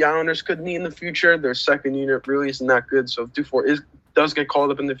 which the Islanders could need in the future. Their second unit really isn't that good. So if Dufour does get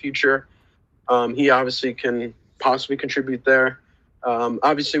called up in the future, he obviously can possibly contribute there.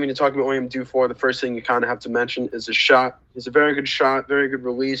 Obviously, when you talk about William Dufour, the first thing you kind of have to mention is his shot. He's a very good shot, very good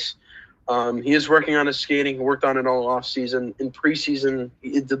release. He is working on his skating. He worked on it all off season. In preseason,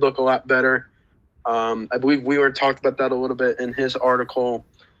 it did look a lot better. I believe Wheeler talked about that a little bit in his article.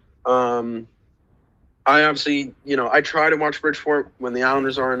 I obviously, I try to watch Bridgeport when the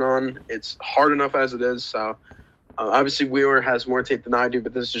Islanders aren't on. It's hard enough as it is. So obviously Wheeler has more tape than I do,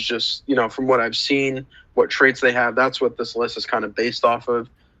 but this is just, from what I've seen, what traits they have. That's what this list is kind of based off of.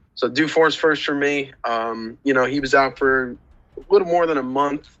 So Dufour's first for me. He was out for a little more than a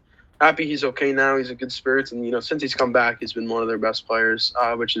month. Happy he's okay now. He's in good spirits, and since he's come back, he's been one of their best players,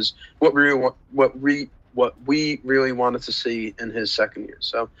 which is what we really wanted to see in his second year.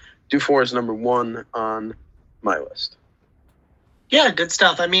 So Dufour is number one on my list. Yeah, good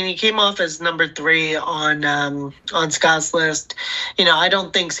stuff. I mean, he came off as number 3 on Scott's list. I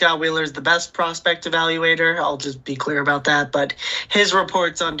don't think Scott Wheeler is the best prospect evaluator. I'll just be clear about that. But his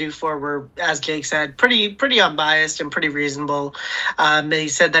reports on Dufour were, as Jake said, pretty unbiased and pretty reasonable. He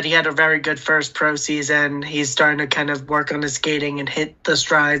said that he had a very good first pro season. He's starting to kind of work on his skating and hit the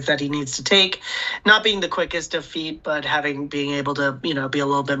strides that he needs to take. Not being the quickest of feet, but being able to, be a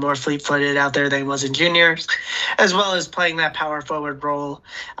little bit more fleet-footed out there than he was in juniors, as well as playing that power forward role,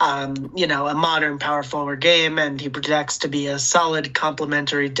 a modern power forward game, and he projects to be a solid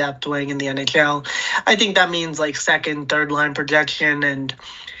complementary depth wing in the NHL. I think that means like second, third line projection, and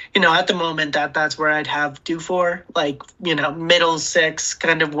at the moment that's where I'd have Dufour, middle 6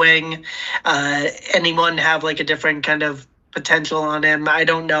 kind of wing. Anyone have like a different kind of potential on him? I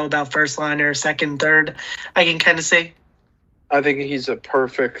don't know about first line or second, third. I can kind of say. I think he's not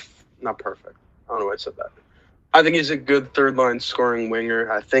perfect. I don't know why I said that. I think he's a good third-line scoring winger.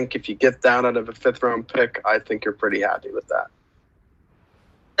 I think if you get that out of a fifth-round pick, I think you're pretty happy with that.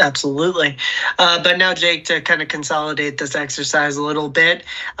 Absolutely. But now, Jake, to kind of consolidate this exercise a little bit,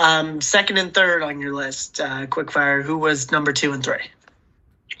 second and third on your list, quickfire, who was number 2 and 3?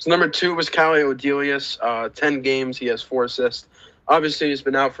 So number 2 was Calle Odelius. 10 games, he has 4 assists. Obviously, he's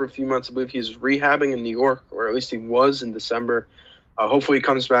been out for a few months. I believe he's rehabbing in New York, or at least he was in December. Hopefully he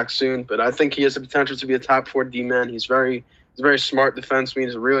comes back soon, but I think he has the potential to be a top 4 D-man. He's a very smart defenseman.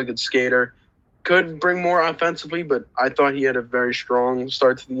 He's a really good skater. Could bring more offensively, but I thought he had a very strong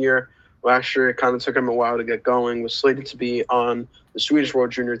start to the year. Last year, it kind of took him a while to get going. Was slated to be on the Swedish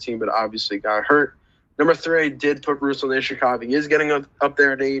World Junior team, but obviously got hurt. Number 3, I did put Ruslan Ishikov. He is getting up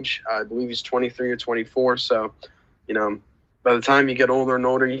there in age. I believe he's 23 or 24, so, by the time you get older and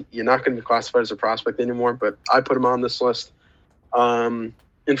older, you're not going to be classified as a prospect anymore, but I put him on this list. In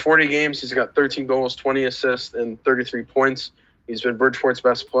 40 games, he's got 13 goals, 20 assists, and 33 points. He's been Bridgeport's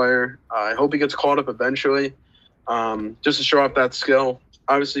best player. I hope he gets called up eventually, just to show off that skill.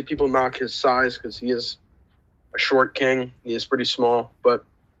 Obviously, people knock his size because he is a short king. He is pretty small, but,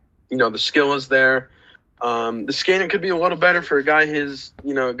 the skill is there. The skating could be a little better for a guy his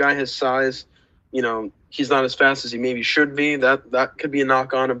size. He's not as fast as he maybe should be. That could be a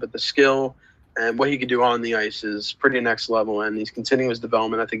knock on him, but the skill and what he could do on the ice is pretty next level, and he's continuing his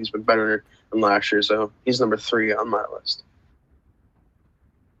development. I think he's been better than last year, so he's number 3 on my list.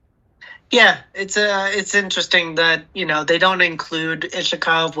 Yeah, it's interesting that they don't include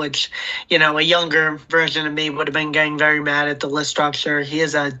Ishikov, which a younger version of me would have been getting very mad at the list structure. He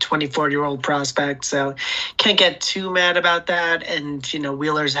is a 24-year-old prospect, so can't get too mad about that. And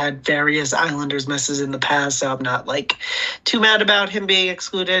Wheeler's had various Islanders misses in the past, so I'm not like too mad about him being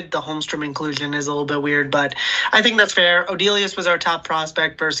excluded. The Holmstrom inclusion is a little bit weird, but I think that's fair. Odelius was our top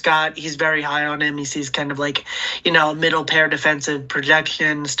prospect for Scott. He's very high on him. He sees kind of like middle pair defensive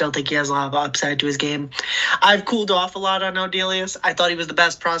projection. Still think he has a lot of upside to his game. I've cooled off a lot on Odelius. I thought he was the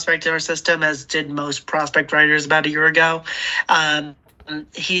best prospect in our system, as did most prospect writers about a year ago.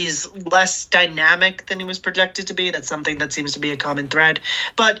 He's less dynamic than he was projected to be. That's something that seems to be a common thread.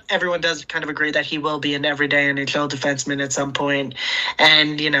 But everyone does kind of agree that he will be an everyday NHL defenseman at some point.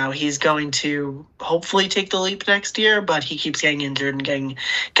 And, he's going to hopefully take the leap next year, but he keeps getting injured and getting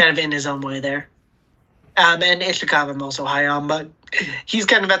kind of in his own way there. And Ishikov I'm also high on, but he's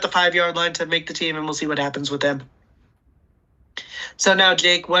kind of at the 5-yard line to make the team, and we'll see what happens with him. So now,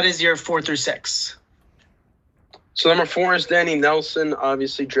 Jake, what is your 4 through 6? So number 4 is Danny Nelson.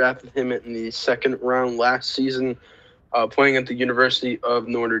 Obviously drafted him in the second round last season, playing at the University of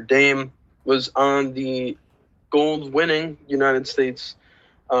Notre Dame. Was on the gold-winning United States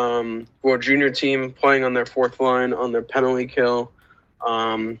World Junior team, playing on their fourth line, on their penalty kill.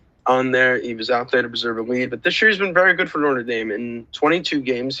 On there, he was out there to preserve a lead. But this year he's been very good for Notre Dame. In 22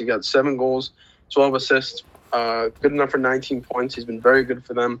 games, he got 7 goals, 12 assists, good enough for 19 points. He's been very good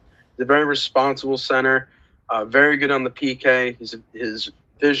for them. He's a very responsible center, very good on the PK. His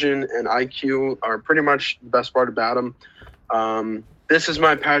vision and IQ are pretty much the best part about him. This is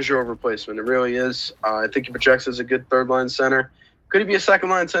my Pajot replacement. It really is. I think he projects as a good third-line center. Could he be a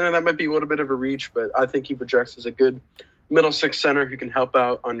second-line center? That might be a little bit of a reach, but I think he projects as a good middle six center who can help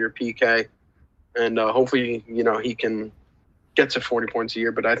out on your PK, and hopefully he can get to 40 points a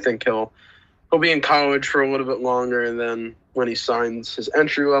year. But I think he'll be in college for a little bit longer, and then when he signs his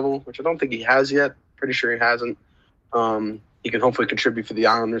entry level, which I don't think he has yet, pretty sure he hasn't, he can hopefully contribute for the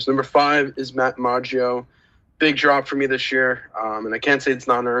Islanders. Number 5 is Matt Maggio. Big drop for me this year, and I can't say it's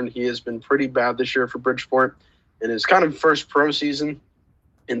not earned. He has been pretty bad this year for Bridgeport in his kind of first pro season.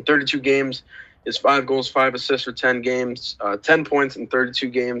 In 32 games, is 5 goals, 5 assists for 10 games, 10 points in 32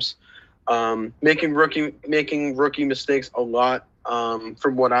 games. Making rookie mistakes a lot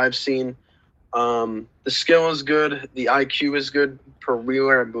from what I've seen. The skill is good. The IQ is good per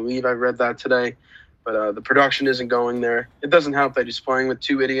Wheeler. I believe I read that today. But the production isn't going there. It doesn't help that he's playing with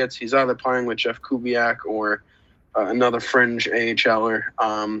 2 idiots. He's either playing with Jeff Kubiak or another fringe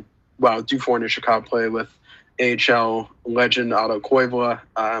AHLer. While Dufour and Ishikov play with AHL legend Otto Koivula.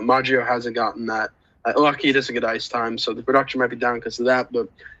 Maggio hasn't gotten that. Lucky he doesn't get ice time, so the production might be down because of that, but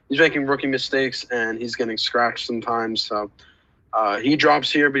he's making rookie mistakes, and he's getting scratched sometimes. So he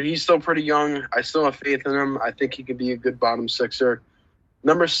drops here, but he's still pretty young. I still have faith in him. I think he could be a good bottom sixer.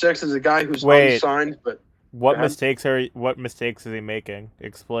 Number 6 is a guy who's unsigned, but what mistakes is he making?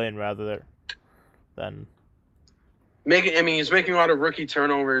 Explain rather than he's making a lot of rookie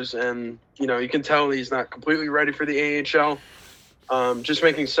turnovers, and you can tell he's not completely ready for the AHL. Just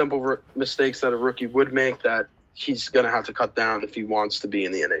making simple mistakes that a rookie would make that he's going to have to cut down if he wants to be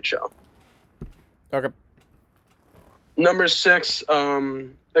in the NHL. Okay. Number 6,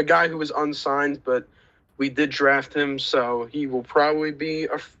 a guy who was unsigned, but we did draft him, so he will probably be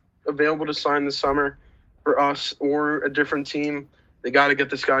available to sign this summer for us or a different team. They got to get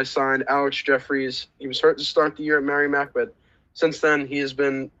this guy signed. Alex Jeffries, he was hurt to start the year at Merrimack, but since then he has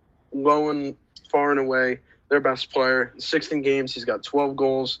been low and far and away their best player. In 16 games, he's got 12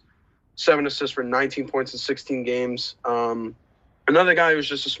 goals, 7 assists for 19 points in 16 games. Another guy who's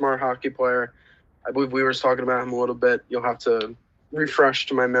just a smart hockey player. I believe we were talking about him a little bit. You'll have to refresh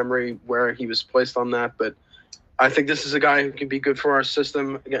to my memory where he was placed on that, but I think this is a guy who can be good for our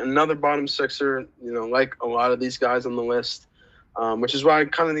system. Again, another bottom sixer, like a lot of these guys on the list. Which is why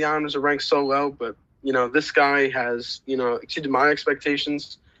kind of the Islanders are ranked so low. But, this guy has, exceeded my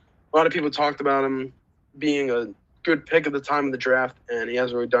expectations. A lot of people talked about him being a good pick at the time of the draft, and he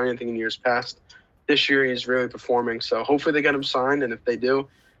hasn't really done anything in years past. This year he's really performing. So hopefully they get him signed, and if they do,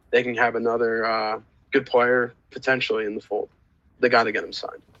 they can have another good player potentially in the fold. They got to get him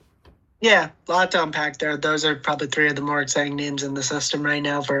signed. Yeah, a lot to unpack there. Those are probably 3 of the more exciting names in the system right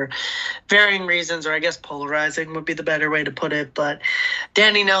now for varying reasons, or I guess polarizing would be the better way to put it. But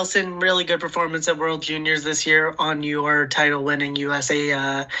Danny Nelson, really good performance at World Juniors this year on your title-winning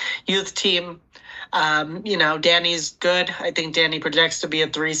USA youth team. Danny's good. I think Danny projects to be a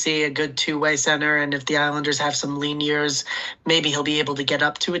 3C, a good two-way center, and if the Islanders have some lean years, maybe he'll be able to get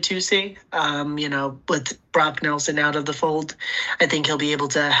up to a 2C. With Brock Nelson out of the fold, I think he'll be able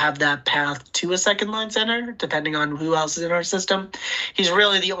to have that path to a second-line center, depending on who else is in our system. He's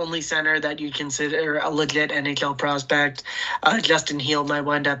really the only center that you consider a legit NHL prospect. Justin Heel might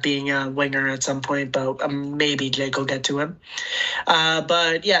wind up being a winger at some point, but maybe Jake will get to him.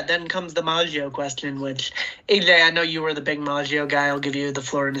 But yeah, then comes the Maggio question, which, AJ, I know you were the big Maggio guy. I'll give you the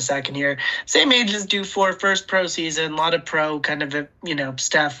floor in a second here. Same age as Dufour, first pro season, a lot of pro kind of,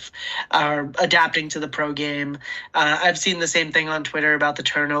 stuff are adapting to the pro game. I've seen the same thing on Twitter about the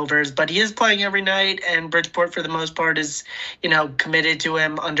turnovers, but he is playing every night, and Bridgeport, for the most part, is, committed to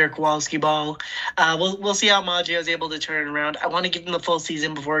him under Kowalski ball. We'll see how Maggio is able to turn it around. I want to give him the full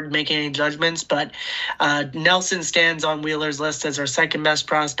season before making any judgments, but Nelson stands on Wheeler's list as our second best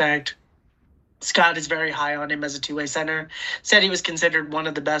prospect. Scott is very high on him as a two-way center. Said he was considered one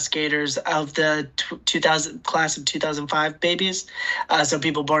of the best skaters of the 2000 class of 2005 babies. So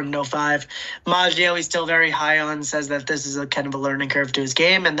people born in 05. Maggio, he's still very high on, says that this is a kind of a learning curve to his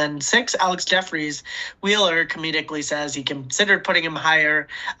game. And then 6, Alex Jeffries. Wheeler comedically says he considered putting him higher,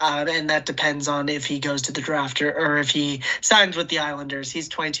 and that depends on if he goes to the draft or if he signs with the Islanders. He's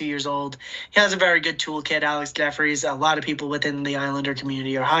 22 years old. He has a very good toolkit, Alex Jeffries. A lot of people within the Islander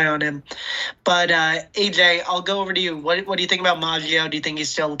community are high on him. But AJ, I'll go over to you. What do you think about Maggio? Do you think he's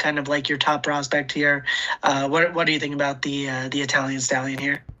still kind of like your top prospect here? What do you think about the Italian stallion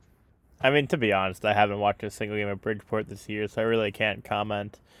here? I mean, to be honest, I haven't watched a single game of Bridgeport this year, so I really can't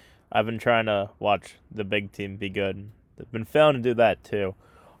comment. I've been trying to watch the big team be good. I've been failing to do that too.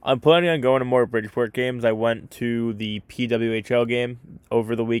 I'm planning on going to more Bridgeport games. I went to the PWHL game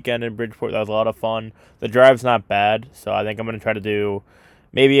over the weekend in Bridgeport. That was a lot of fun. The drive's not bad, so I think I'm going to try to do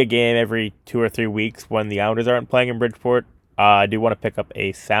maybe a game every 2 or 3 weeks when the Islanders aren't playing in Bridgeport. I do want to pick up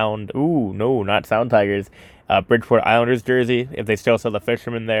a not Sound Tigers, Bridgeport Islanders jersey. If they still sell the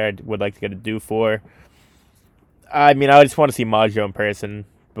Fisherman there, I would like to get a Dufour. I mean, I just want to see Maggio in person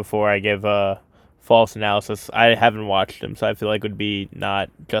before I give a false analysis. I haven't watched him, so I feel like it would be not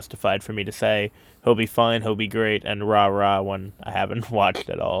justified for me to say he'll be fine, he'll be great, and rah-rah when I haven't watched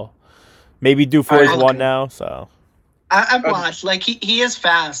at all. Maybe Dufour is one now, so... I've watched. Like he is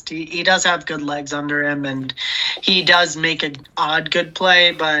fast. He does have good legs under him, and he does make an odd good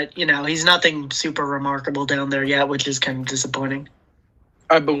play. But he's nothing super remarkable down there yet, which is kind of disappointing.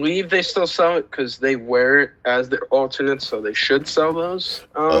 I believe they still sell it because they wear it as their alternate, so they should sell those.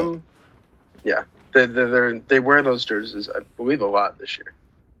 Yeah, they wear those jerseys, I believe, a lot this year.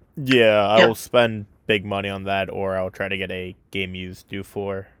 Yeah, I'll spend big money on that, or I'll try to get a game used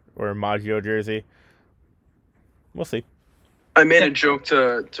Dufour or Maggio jersey. We'll see. I made a joke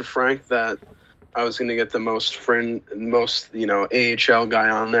to Frank that I was going to get the most AHL guy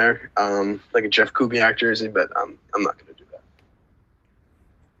on there, like a Jeff Kubiak jersey, but I'm not going to do that.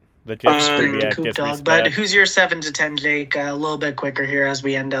 The Jeff Kubiak dog, but who's your 7 to 10, Jake? A little bit quicker here as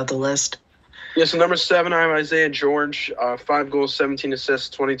we end out the list. Yeah, so number 7, I have Isaiah George, 5 goals, 17 assists,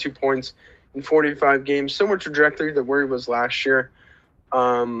 22 points in 45 games. Similar trajectory to where he was last year.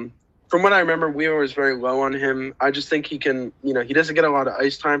 From what I remember, Wheeler was very low on him. I just think he can, he doesn't get a lot of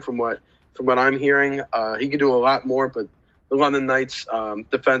ice time from what I'm hearing. He could do a lot more, but the London Knights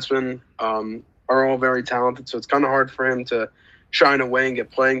defensemen are all very talented, so it's kind of hard for him to shine away and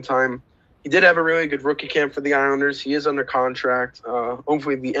get playing time. He did have a really good rookie camp for the Islanders. He is under contract.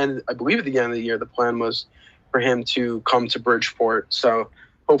 Hopefully, at the end of the year, the plan was for him to come to Bridgeport. So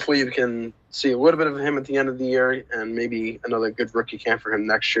hopefully you can see a little bit of him at the end of the year and maybe another good rookie camp for him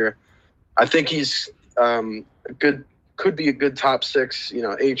next year. I think he's could be a good top 6,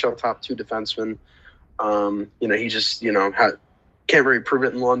 AHL top 2 defenseman. He just, can't really prove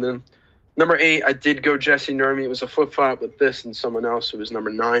it in London. Number 8, I did go Jesse Nurmi. It was a flip-flop with this and someone else who was number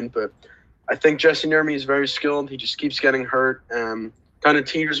 9, but I think Jesse Nurmi is very skilled. He just keeps getting hurt and kind of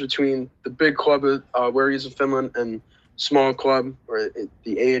teeters between the big club where he's in Finland and small club or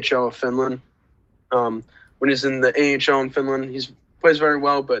the AHL of Finland. When he's in the AHL in Finland, he plays very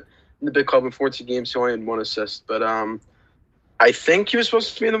well, but in the big club in 14 games, he only had 1 assist. But I think he was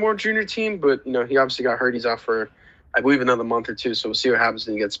supposed to be in the more junior team, but, he obviously got hurt. He's out for, I believe, another month or 2, so we'll see what happens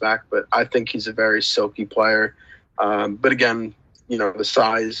when he gets back. But I think he's a very silky player. But again, the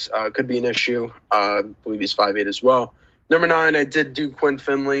size could be an issue. I believe he's 5'8" as well. Number 9, I did do Quinn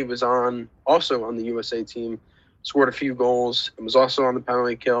Finley, was also on the USA team, scored a few goals, and was also on the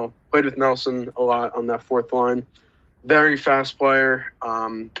penalty kill. Played with Nelson a lot on that 4th line. Very fast player.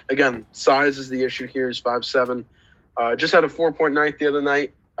 Again, size is the issue here. He's 5'7". Just had a 4.9 the other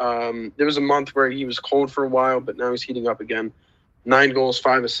night. There was a month where he was cold for a while, but now he's heating up again. 9 goals,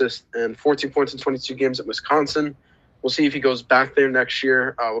 5 assists, and 14 points in 22 games at Wisconsin. We'll see if he goes back there next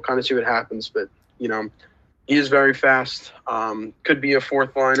year. We'll kind of see what happens, but he is very fast. Could be a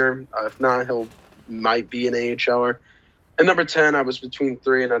fourth liner. If not, might be an AHLer. And number 10, I was between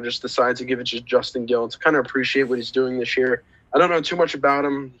 3, and I just decided to give it to Justin Gill to kind of appreciate what he's doing this year. I don't know too much about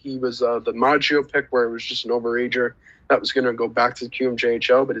him. He was the Maggio pick, where it was just an overager that was going to go back to the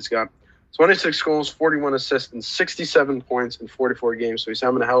QMJHL, but he's got 26 goals, 41 assists, and 67 points in 44 games. So he's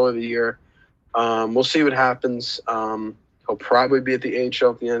having a hell of a year. We'll see what happens. He'll probably be at the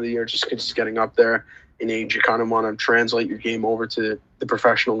AHL at the end of the year just because he's getting up there in age. You kind of want to translate your game over to the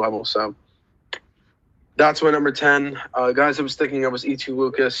professional level. So that's my number 10. Guys I was thinking of was E2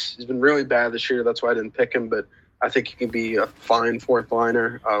 Lucas. He's been really bad this year. That's why I didn't pick him, but I think he can be a fine fourth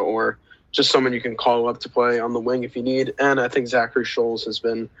liner or just someone you can call up to play on the wing if you need. And I think Zachary Scholes has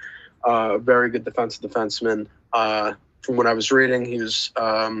been a very good defensive defenseman. From what I was reading, he was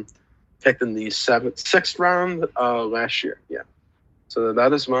picked in the 6th round last year. Yeah. So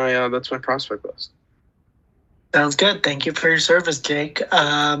that's my prospect list. Sounds good. Thank you for your service, Jake.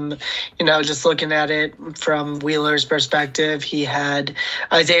 Just looking at it from Wheeler's perspective, he had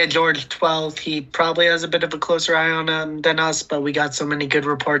Isaiah George 12th. He probably has a bit of a closer eye on him than us, but we got so many good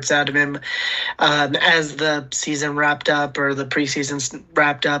reports out of him as the season wrapped up or the preseason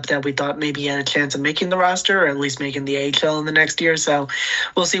wrapped up that we thought maybe he had a chance of making the roster or at least making the AHL in the next year. So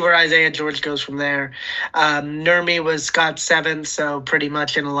we'll see where Isaiah George goes from there. Nurmi was Scott's 7th, so pretty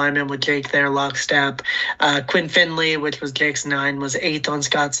much in alignment with Jake there, lockstep. Quinn Finley, which was Jake's 9, was 8th on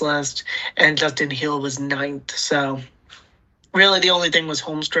Scott's list, and Justin Hill was 9th. So really the only thing was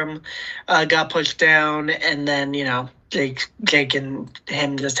Holmstrom got pushed down, and then, Jake and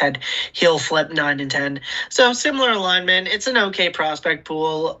him just had Hill flip 9 and 10. So similar alignment. It's an okay prospect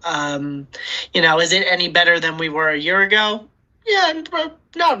pool. Is it any better than we were a year ago? Yeah,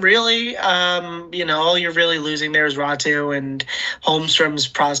 not really. All you're really losing there is Ratu and Holmstrom's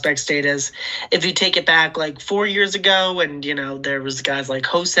prospect status. If you take it back like 4 years ago and, there was guys like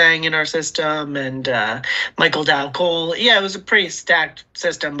Hosang in our system and Michael Dow Cole. Yeah, it was a pretty stacked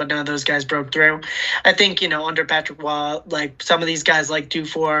system, but none of those guys broke through. I think, under Patrick Waugh, like some of these guys like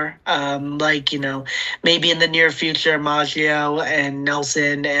Dufour, maybe in the near future, Maggio and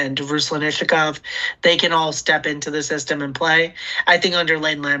Nelson and Ruslan Ishikov, they can all step into the system and play. I think under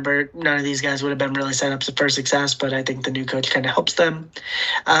Lane Lambert, none of these guys would have been really set up for success, but I think the new coach kind of helps them.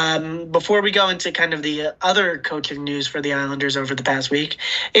 Before we go into kind of the other coaching news for the Islanders over the past week,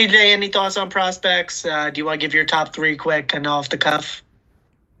 AJ, any thoughts on prospects? Do you want to give your top 3 quick and off the cuff?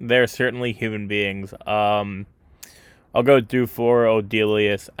 They're certainly human beings. I'll go Dufour,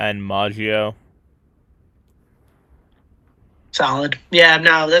 Odelius, and Maggio. Solid. Yeah,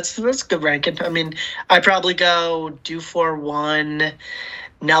 no, that's good ranking. I mean, I probably go Dufour 1,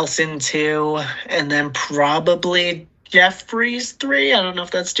 Nelson 2, and then probably Jeffries 3. I don't know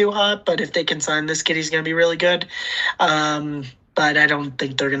if that's too hot, but if they can sign this kid, he's going to be really good. But I don't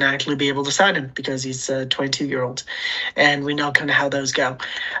think they're going to actually be able to sign him because he's a 22-year-old, and we know kind of how those go.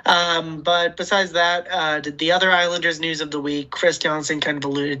 But besides that, the other Islanders news of the week, Chris Johnson kind of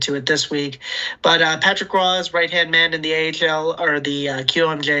alluded to it this week, but Patrick Roy, right-hand man in the AHL, or the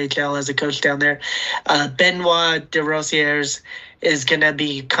QMJHL as a coach down there, Benoit DeRosiers is going to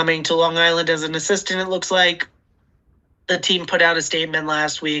be coming to Long Island as an assistant, it looks like. The team put out a statement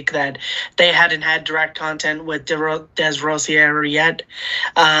last week that they hadn't had direct contact with Des Rosier yet.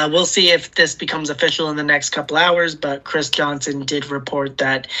 We'll see if this becomes official in the next couple hours, but Chris Johnson did report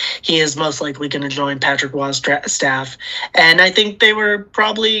that he is most likely going to join Patrick Waugh's staff. And I think they were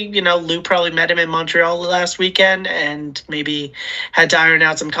probably, Lou probably met him in Montreal last weekend and maybe had to iron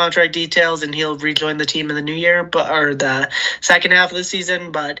out some contract details, and he'll rejoin the team in the new year, or the second half of the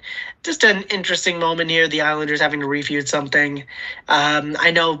season. But just an interesting moment here, the Islanders having to refute something.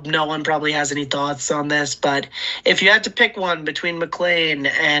 I know no one probably has any thoughts on this, but if you had to pick one between McLean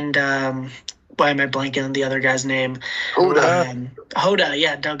and why am I blanking on the other guy's name? Hoda,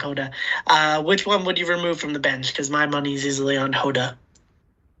 yeah, Doug Hoda. Which one would you remove from the bench? Because my money's easily on Hoda.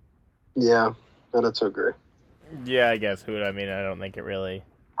 Yeah, that's agree. Yeah, I guess Hoda. I mean, I don't think it really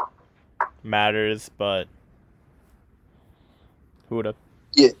matters, but Hoda.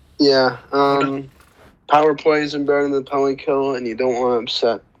 Yeah. Power play isn't better than the penalty kill, and you don't want to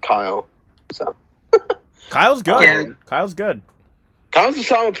upset Kyle. So Kyle's good. Yeah. Kyle's good. Kyle's a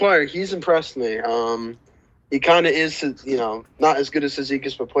solid player. He's impressed me. He kind of is, not as good as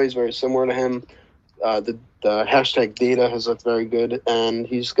Cizikas, but plays very similar to him. The hashtag data has looked very good, and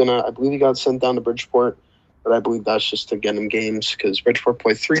he's I believe he got sent down to Bridgeport but I believe that's just to get them games because Bridgeport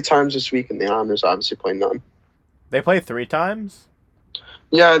played 3 times this week, and the Islanders obviously play none. They play 3 times?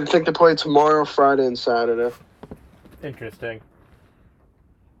 Yeah, I think they play tomorrow, Friday, and Saturday. Interesting.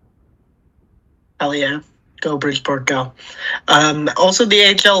 Hell yeah. Go Bridgeport, go. Also, the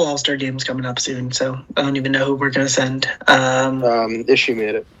AHL All-Star Game's coming up soon, so I don't even know who we're going to send. Ishii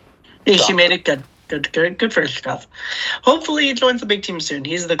made it. She made it good. Good for stuff. Hopefully he joins the big team soon.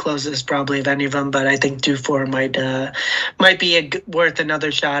 He's the closest probably of any of them, but I think Dufour might be worth another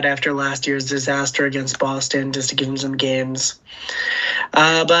shot after last year's disaster against Boston, just to give him some games.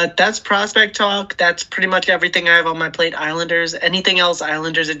 But that's prospect talk. That's pretty much everything I have on my plate. Islanders. Anything else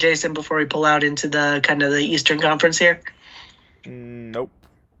Islanders adjacent before we pull out into the kind of the Eastern Conference here? Nope.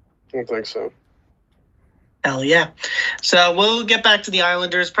 I don't think so. Hell yeah. So we'll get back to the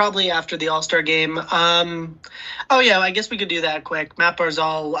Islanders probably after the All-Star game. Oh, yeah, I guess we could do that quick. Matt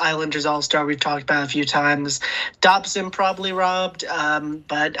Barzal, Islanders All-Star, we've talked about a few times. Dobson probably robbed,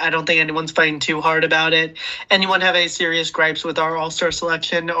 but I don't think anyone's fighting too hard about it. Anyone have any serious gripes with our All-Star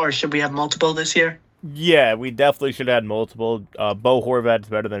selection, or should we have multiple this year? Yeah, we definitely should have had multiple. Bo Horvat's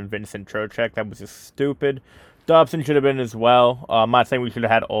better than Vincent Trocheck. That was just stupid. Dobson should have been as well. I'm not saying we should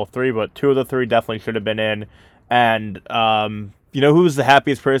have had all 3, but 2 of the 3 definitely should have been in. And you know who's the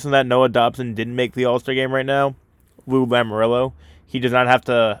happiest person that Noah Dobson didn't make the All-Star game right now? Lou Lamoriello. He does not have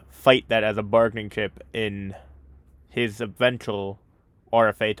to fight that as a bargaining chip in his eventual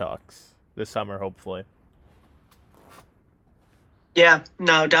RFA talks this summer, hopefully. Yeah,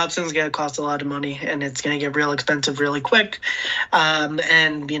 no, Dobson's going to cost a lot of money, and it's going to get real expensive really quick. And,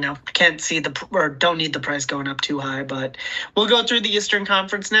 don't need the price going up too high, but we'll go through the Eastern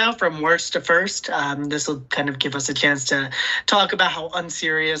Conference now from worst to first. This will kind of give us a chance to talk about how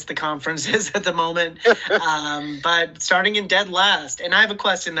unserious the conference is at the moment. But starting in dead last, and I have a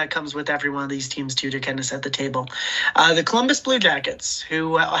question that comes with every one of these teams, too, to kind of set the table. The Columbus Blue Jackets,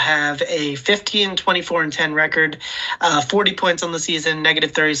 who have a 15-24-10 record, 40 points on the season,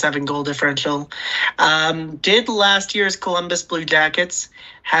 negative 37 goal differential. Did last year's Columbus Blue Jackets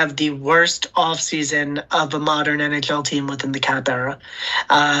have the worst offseason of a modern NHL team within the cap era?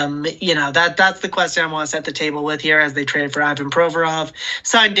 That's the question I want to set the table with here as they traded for Ivan Provorov,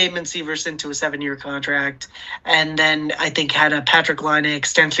 signed Damon Severson to a 7-year contract, and then I think had a Patrick Laine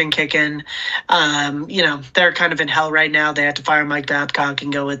extension kick in. They're kind of in hell right now. They had to fire Mike Babcock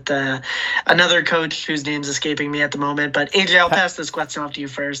and go with another coach whose name's escaping me at the moment. But AJ, I'll pass this question off to you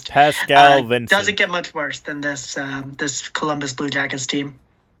first. Pascal Vincent. Does it get much worse than this Columbus Blue Jackets team?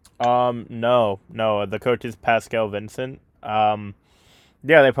 No. The coach is Pascal Vincent. Yeah,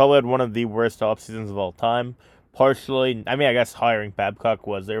 they probably had one of the worst off seasons of all time. Partially, I guess hiring Babcock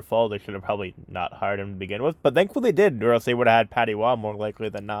was their fault. They should have probably not hired him to begin with, but thankfully they did, or else they would have had Patty Waugh more likely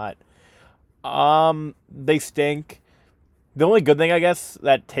than not. They stink. The only good thing, I guess,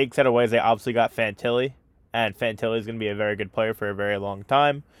 that takes that away is they obviously got Fantilli, and Fantilli is going to be a very good player for a very long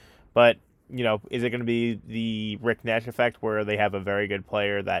time. But, is it going to be the Rick Nash effect where they have a very good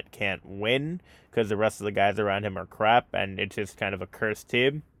player that can't win because the rest of the guys around him are crap and it's just kind of a cursed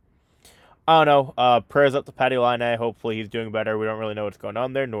team? I don't know. Prayers up to Patty Laine. Hopefully he's doing better. We don't really know what's going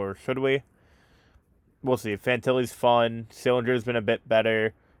on there, nor should we. We'll see. Fantilli's fun. Sillinger's been a bit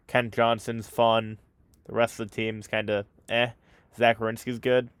better. Kent Johnson's fun. The rest of the team's kind of Zach Werenski's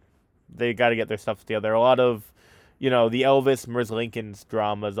good. They got to get their stuff together. A lot of, the Elvis Merzlikins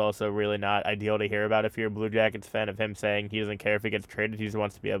drama is also really not ideal to hear about if you're a Blue Jackets fan, of him saying he doesn't care if he gets traded. He just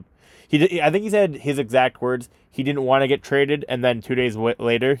wants to be I think he said his exact words, he didn't want to get traded, and then 2 days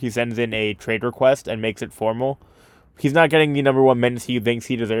later he sends in a trade request and makes it formal. He's not getting the number 1 minutes he thinks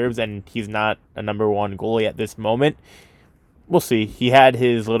he deserves, and he's not a number 1 goalie at this moment. We'll see. He had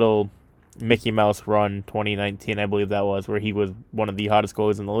his little Mickey Mouse run, 2019, I believe that was, where he was one of the hottest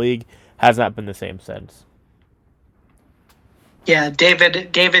goalies in the league. Has not been the same since. Yeah, David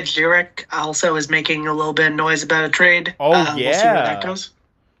Jirek also is making a little bit of noise about a trade. Oh, yeah. We'll see where that goes.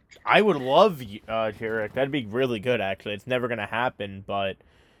 I would love Jirek. That'd be really good, actually. It's never going to happen, but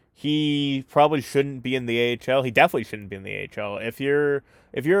he probably shouldn't be in the AHL. He definitely shouldn't be in the AHL. If you're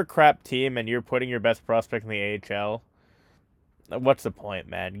a crap team and you're putting your best prospect in the AHL, what's the point,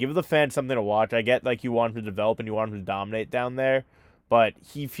 man? Give the fans something to watch. I get, you want him to develop and you want him to dominate down there, but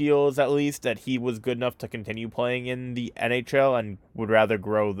he feels, at least, that he was good enough to continue playing in the NHL and would rather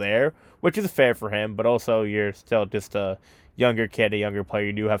grow there, which is fair for him, but also you're still just a younger kid, a younger player.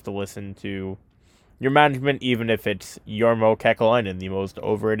 You do have to listen to your management, even if it's Jarmo Kekalainen, the most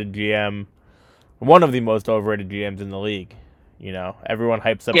overrated GM, one of the most overrated GMs in the league. You know, everyone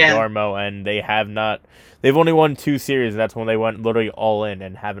hypes up Yeah. Yarmo, and they have not. They've only won 2 series. That's when they went literally all in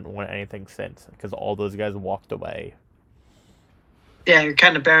and haven't won anything since because all those guys walked away. Yeah, you're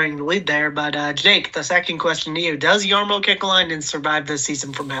kind of bearing the lead there. But Jake, the second question to you: does Jarmo Kekalainen survive this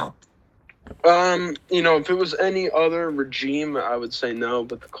season from hell? If it was any other regime, I would say no.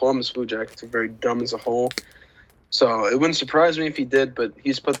 But the Columbus Blue Jackets are very dumb as a whole, so it wouldn't surprise me if he did. But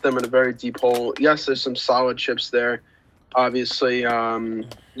he's put them in a very deep hole. Yes, there's some solid chips there. Obviously,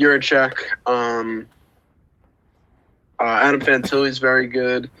 Juracek, Adam Fantilli's very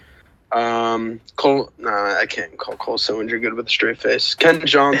good. I can't call Cole Sillinger good with a straight face. Ken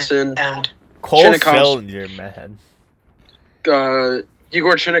Johnson, Cole Chinnikov's- Sillinger, man.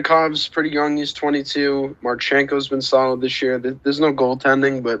 Igor Chinnikov's pretty young. He's 22. Marchenko's been solid this year. There's no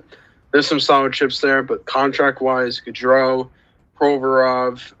goaltending, but there's some solid chips there. But contract-wise, Gaudreau,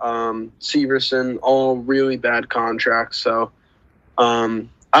 Provorov, Severson, all really bad contracts. So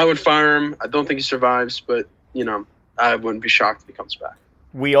I would fire him. I don't think he survives, but, I wouldn't be shocked if he comes back.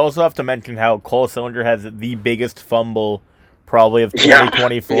 We also have to mention how Cole Sillinger has the biggest fumble probably of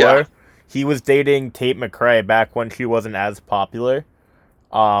 2024. Yeah. He was dating Tate McRae back when she wasn't as popular.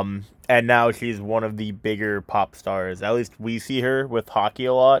 And now she's one of the bigger pop stars. At least we see her with hockey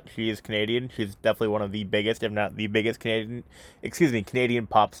a lot. She is Canadian. She's definitely one of the biggest, if not the biggest Canadian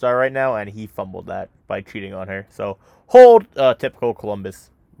pop star right now, and he fumbled that by cheating on her. So, typical Columbus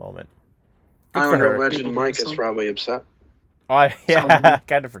moment. Good I for would her. imagine Mike is probably upset. I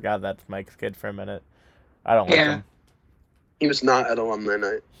kind of forgot that's Mike's kid for a minute. I don't like him. He was not at alumni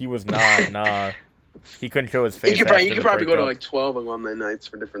night. He was not, nah. He couldn't show his face. He could probably go to like 12 alumni nights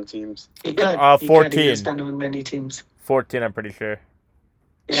for different teams. He could. 14. He's done with many teams. 14, I'm pretty sure.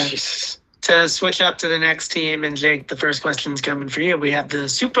 Yeah. Jesus. To switch up to the next team, and Jake, the first question's coming for you. We have the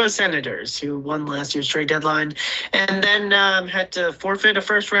Super Senators, who won last year's trade deadline, and then had to forfeit a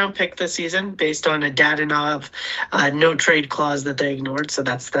first-round pick this season based on a Dadonov no trade clause that they ignored. So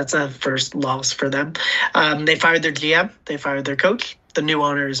that's a first loss for them. They fired their GM. They fired their coach. The new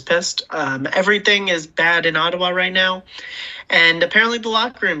owner is pissed. Everything is bad in Ottawa right now. And apparently the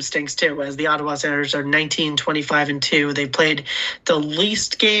locker room stinks too, as the Ottawa Senators are 19, 25, and 2. They played the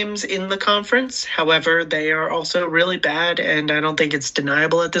least games in the conference. However, they are also really bad, and I don't think it's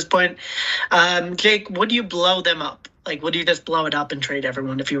deniable at this point. Jake, would you blow them up? Like, would you just blow it up and trade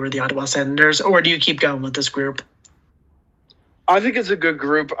everyone if you were the Ottawa Senators, or do you keep going with this group? I think it's a good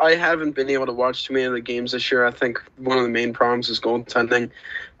group. I haven't been able to watch too many of the games this year. I think one of the main problems is goaltending.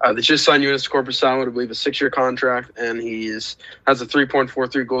 They just signed Jonas Korpisalo, I believe, a 6-year contract, and he has a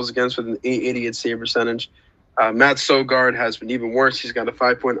 3.43 goals against with an 888 save percentage. Matt Sogard has been even worse. He's got a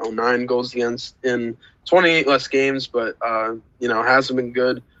 5.09 goals against in 28 less games, but hasn't been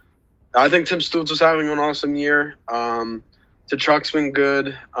good. I think Tim Stutz was having an awesome year. Tkachuk's been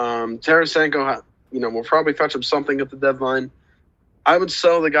good. Tarasenko, will probably fetch him something at the deadline. I would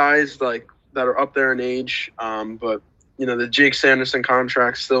sell the guys that are up there in age, but the Jake Sanderson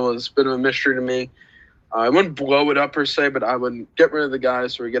contract still is a bit of a mystery to me. I wouldn't blow it up per se, but I would get rid of the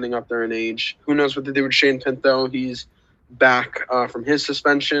guys who are getting up there in age. Who knows what they do with Shane Pinto? He's back from his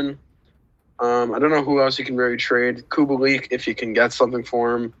suspension. I don't know who else you can really trade. Kubalik, if you can get something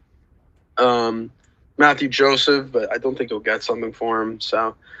for him. Matthew Joseph, but I don't think you'll get something for him.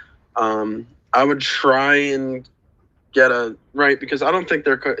 So I would try and get because I don't think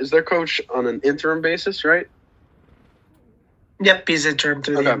is their coach on an interim basis, right? Yep, he's interim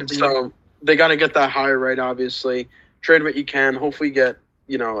through the end of the year. So they got to get that hire right, obviously. Trade what you can. Hopefully get,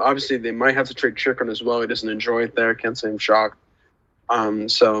 obviously they might have to trade Chikrin as well. He doesn't enjoy it there. Can't say I'm shocked.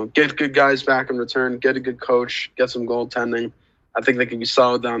 So get good guys back in return. Get a good coach. Get some goaltending. I think they can be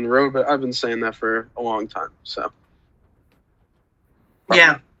solid down the road, but I've been saying that for a long time. So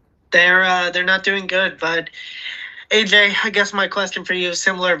yeah, they're not doing good, but AJ, I guess my question for you,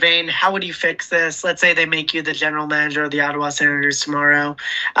 similar vein, how would you fix this? Let's say they make you the general manager of the Ottawa Senators tomorrow.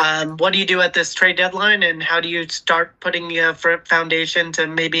 What do you do at this trade deadline, and how do you start putting a foundation to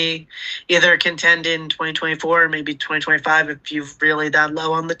maybe either contend in 2024 or maybe 2025 if you've really that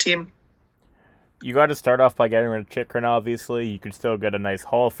low on the team? You got to start off by getting rid of Chikrin, obviously. You could still get a nice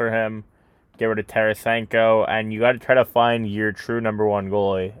haul for him. Get rid of Tarasenko, and you got to try to find your true number one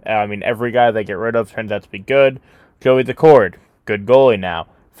goalie. I mean, every guy they get rid of turns out to be good. Joey Daccord, good goalie now.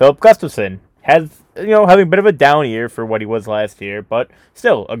 Philip Gustafsson has, having a bit of a down year for what he was last year, but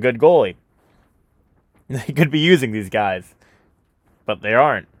still a good goalie. They could be using these guys, but they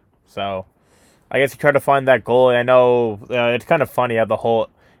aren't. So, I guess you try to find that goalie. I know it's kind of funny how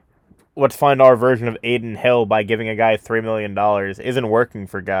let's find our version of Aiden Hill by giving a guy $3 million isn't working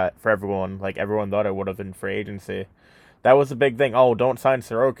for everyone. Like everyone thought it would have been free agency. That was the big thing. Oh, don't sign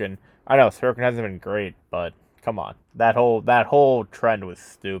Sorokin. I know Sorokin hasn't been great, but come on, that whole trend was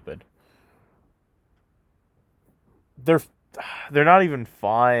stupid. They're they're not even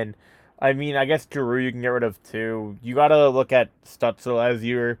fine. I mean, I guess Giroux you can get rid of too. You gotta look at Stutzel as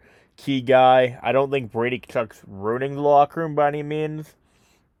your key guy. I don't think Brady Kachuk's ruining the locker room by any means,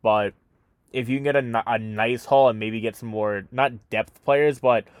 but if you can get a nice haul and maybe get some more, not depth players,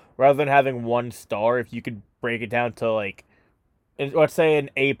 but rather than having one star, if you could break it down to like, let's say an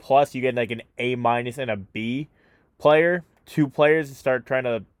A plus, you get like an A minus and a B player, two players, and start trying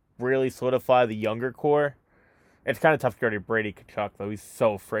to really solidify the younger core. It's kind of tough to go to Brady Kachuk though. He's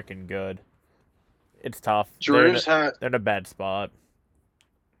so freaking good. It's tough. Drew's They're in a bad spot.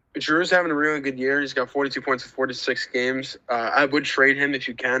 Drew's having a really good year. He's got 42 points in 46 games. I would trade him if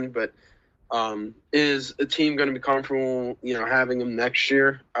you can, but is a team going to be comfortable, having him next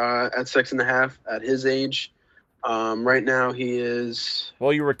year at 6.5 at his age? Right now he is.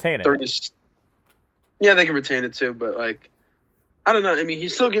 Well, you retain it. 30. Yeah, they can retain it too, but I don't know. I mean,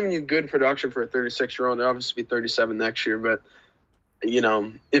 he's still giving you good production for a 36-year-old. He'll obviously be 37 next year, but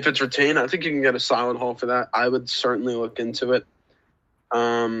if it's retained, I think you can get a solid haul for that. I would certainly look into it.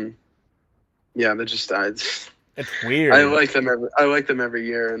 Yeah, they're just. It's weird. I like them every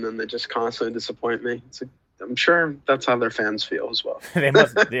year, and then they just constantly disappoint me. I'm sure that's how their fans feel as well. They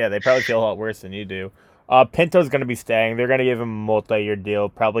must. Yeah, they probably feel a lot worse than you do. Pinto's going to be staying. They're going to give him a multi-year deal,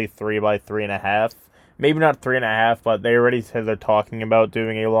 probably 3 by 3.5. Maybe not 3.5, but they already said they're talking about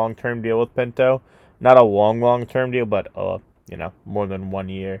doing a long-term deal with Pinto. Not a long-term deal, but more than 1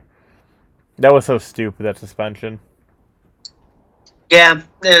 year. That was so stupid, that suspension. Yeah,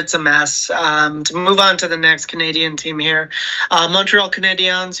 it's a mess. To move on to the next Canadian team here, Montreal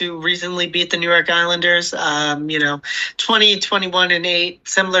Canadiens, who recently beat the New York Islanders. 20-21-8,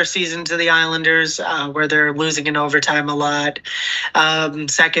 similar season to the Islanders, where they're losing in overtime a lot.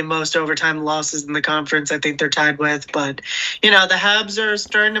 Second most overtime losses in the conference, I think they're tied with. But the Habs are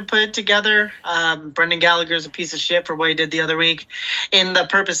starting to put it together. Brendan Gallagher's a piece of shit for what he did the other week. In the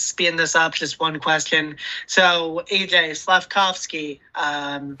purpose of speeding this up, just one question. So AJ Slavkovsky,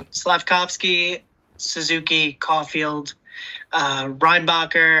 Suzuki, Caulfield,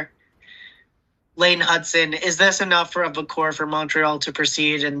 Reinbacher, Lane Hudson. Is this enough of a core for Montreal to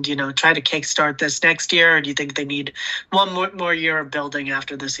proceed and try to kickstart this next year, or do you think they need one more year of building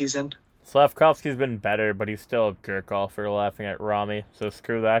after the season? Slavkovsky's been better, but he's still a jerk off for laughing at Rami, so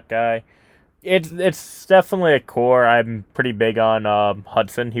screw that guy. It's definitely a core. I'm pretty big on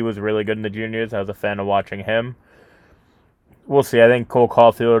Hudson. He was really good in the juniors. I was a fan of watching him. We'll see. I think Cole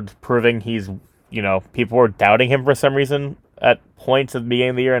Caulfield's proving he's, people were doubting him for some reason at points at the beginning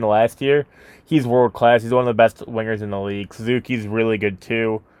of the year and last year. He's world class. He's one of the best wingers in the league. Suzuki's really good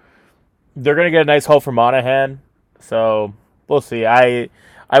too. They're going to get a nice haul for Monahan, so we'll see. I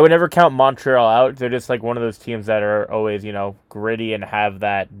would never count Montreal out. They're just like one of those teams that are always, gritty and have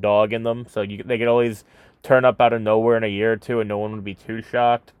that dog in them. So they could always turn up out of nowhere in a year or two and no one would be too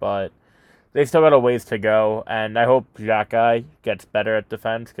shocked, but they still got a ways to go, and I hope Xhekaj gets better at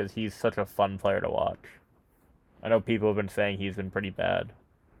defense because he's such a fun player to watch. I know people have been saying he's been pretty bad.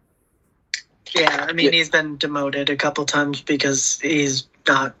 Yeah, I mean, he's been demoted a couple times because he's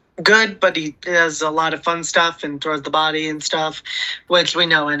not good, but he does a lot of fun stuff and throws the body and stuff, which we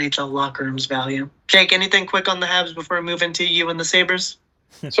know NHL locker rooms value. Jake, anything quick on the Habs before we move into you and the Sabres?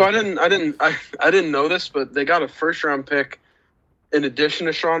 So I didn't know this, but they got a first-round pick in addition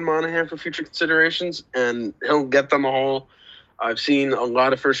to Sean Monahan for future considerations, and he'll get them a haul. I've seen a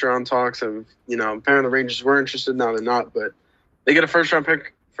lot of first-round talks of, apparently the Rangers were interested, now they're not, but they get a first-round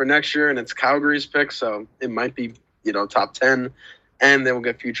pick for next year, and it's Calgary's pick, so it might be, top 10, and they will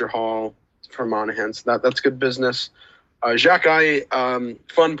get future haul for Monahan, so that's good business. Xhekaj,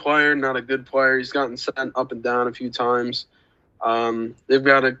 fun player, not a good player. He's gotten sent up and down a few times. They've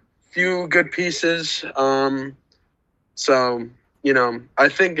got a few good pieces, so I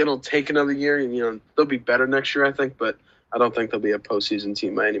think it'll take another year. They'll be better next year, I think, but I don't think they'll be a postseason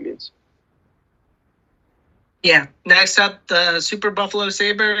team by any means. Yeah. Next up, the Super Buffalo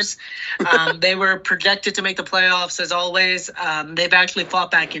Sabres. They were projected to make the playoffs as always. They've actually fought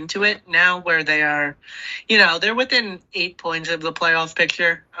back into it now where they are, they're within 8 points of the playoff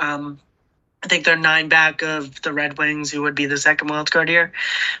picture. I think they're 9 back of the Red Wings, who would be the second wildcard here.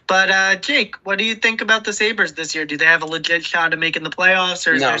 But, Jake, what do you think about the Sabres this year? Do they have a legit shot at making the playoffs,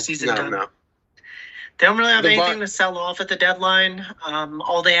 or is their season done? No. They don't really have anything to sell off at the deadline.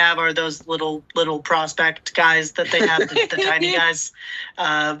 All they have are those little prospect guys that they have, the tiny guys.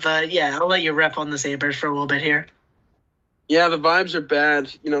 But, yeah, I'll let you rep on the Sabres for a little bit here. Yeah, the vibes are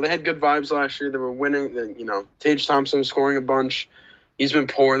bad. They had good vibes last year. They were winning. Tage Thompson was scoring a bunch. He's been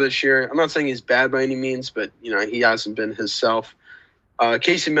poor this year. I'm not saying he's bad by any means, but, he hasn't been himself.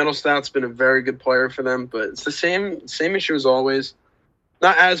 Casey Middlestat's been a very good player for them, but it's the same issue as always.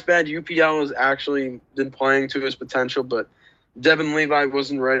 Not as bad. UPL has actually been playing to his potential, but Devin Levi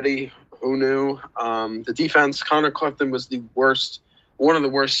wasn't ready. Who knew? The defense, Connor Clifton was one of the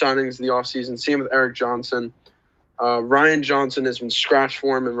worst signings of the offseason. Same with Eric Johnson. Ryan Johnson has been scratched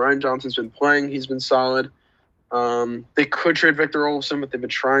for him, and Ryan Johnson's been playing. He's been solid. They could trade Victor Olofsson, but they've been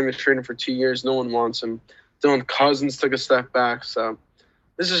trying to trade him for 2 years. No one wants him. Dylan Cousins took a step back. So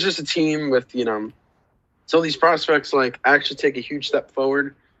this is just a team with, so these prospects actually take a huge step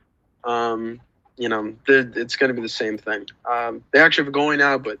forward. It's going to be the same thing. They actually have a goalie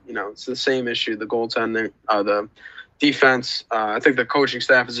now, but, it's the same issue. The goaltending, the defense. I think the coaching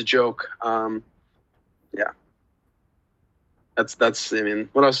staff is a joke. Yeah. That's.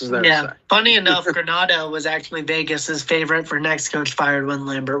 What else is there to say? Funny enough, Granato was actually Vegas's favorite for next coach fired when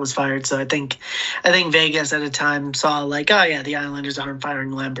Lambert was fired. So I think Vegas at a time saw the Islanders aren't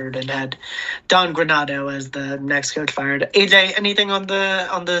firing Lambert and had Don Granato as the next coach fired. AJ, anything on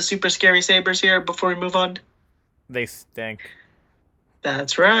the super scary Sabres here before we move on? They stink.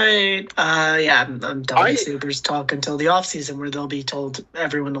 That's right. I'm done with Sabres talk until the offseason where they'll be told,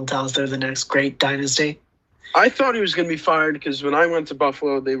 everyone will tell us they're the next great dynasty. I thought he was going to be fired because when I went to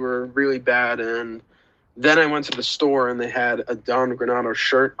Buffalo, they were really bad. And then I went to the store and they had a Don Granato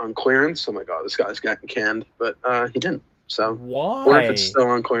shirt on clearance. I'm like, oh, this guy's getting canned. But he didn't. So why? Or if it's still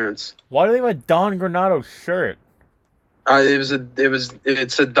on clearance. Why do they have a Don Granato shirt?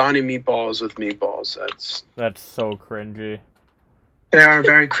 It said Donnie Meatballs with meatballs. That's so cringy. They are a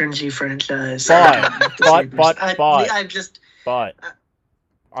very cringy franchise. But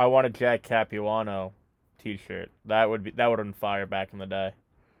I want a Jack Capuano T-shirt. That would have been fire back in the day.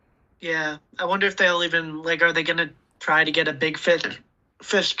 Yeah, I wonder if they'll even are they gonna try to get a big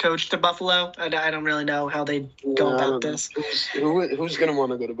fish coach to Buffalo? I don't really know how they go about this. Who's gonna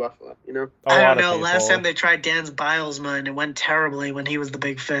want to go to Buffalo? I don't know. Last time they tried Dan's Bilesma and it went terribly when he was the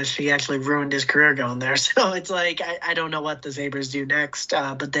big fish. He actually ruined his career going there. So it's I don't know what the Sabres do next.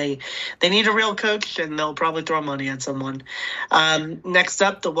 But they need a real coach and they'll probably throw money at someone. Next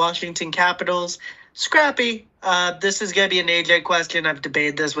up, the Washington Capitals. Scrappy. This is going to be an AJ question. I've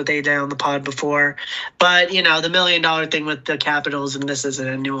debated this with AJ on the pod before. But, the $1 million thing with the Capitals, and this isn't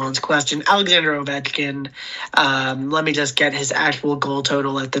a nuanced question. Alexander Ovechkin, let me just get his actual goal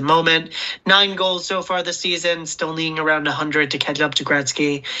total at the moment. 9 goals so far this season, still needing around 100 to catch up to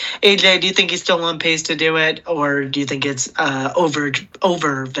Gretzky. AJ, do you think he's still on pace to do it, or do you think it's over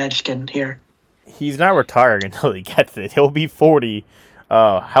Ovechkin here? He's not retiring until he gets it. He'll be 40.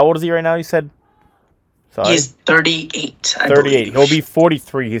 How old is he right now, you said? Sorry? He's 38. 38. He'll be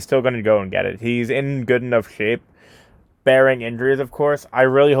 43. He's still going to go and get it. He's in good enough shape, bearing injuries, of course. I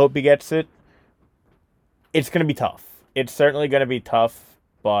really hope he gets it. It's going to be tough. It's certainly going to be tough,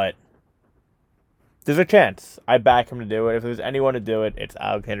 but there's a chance. I back him to do it. If there's anyone to do it, it's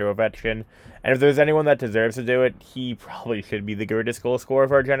Alexander Ovechkin. And if there's anyone that deserves to do it, he probably should be the greatest goal scorer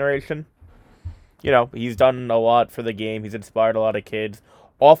of our generation. He's done a lot for the game. He's inspired a lot of kids.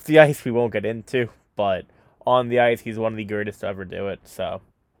 Off the ice, we won't get into. But on the ice, he's one of the greatest to ever do it, so.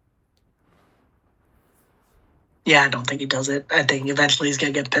 Yeah, I don't think he does it. I think eventually he's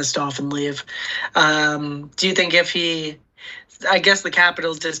going to get pissed off and leave. Do you think I guess the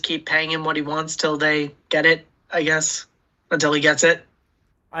Capitals just keep paying him what he wants till they get it, I guess, until he gets it?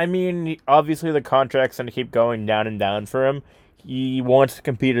 Obviously the contract's going to keep going down and down for him. He wants to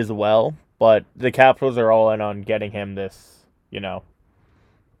compete as well, but the Capitals are all in on getting him this,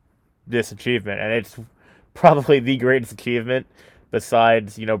 this achievement, and it's probably the greatest achievement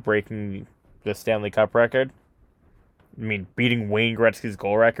besides, breaking the Stanley Cup record. Beating Wayne Gretzky's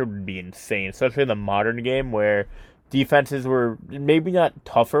goal record would be insane, especially in the modern game where defenses were maybe not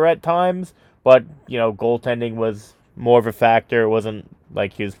tougher at times, but, goaltending was more of a factor. It wasn't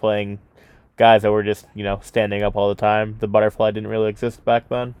like he was playing guys that were just, standing up all the time. The butterfly didn't really exist back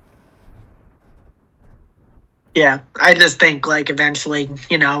then. Yeah, I just think eventually,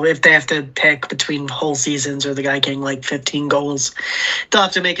 if they have to pick between whole seasons or the guy getting 15 goals, they'll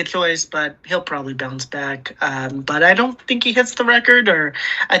have to make a choice, but he'll probably bounce back. But I don't think he hits the record, or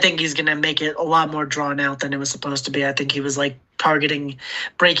I think he's going to make it a lot more drawn out than it was supposed to be. I think he was targeting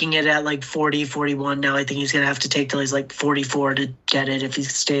breaking it at 40, 41. Now I think he's going to have to take till he's 44 to get it if he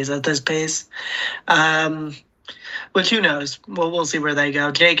stays at this pace. Which who knows? We'll see where they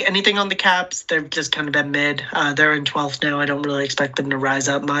go. Jake, anything on the Caps? They've just kind of been mid. They're in 12th now. I don't really expect them to rise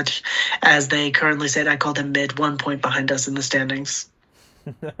up much, as they currently sit. I call them mid, 1 point behind us in the standings.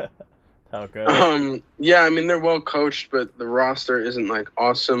 Okay. Yeah, I mean they're well coached, but the roster isn't like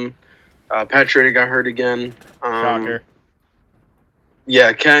awesome. Patrick got hurt again. Shocker.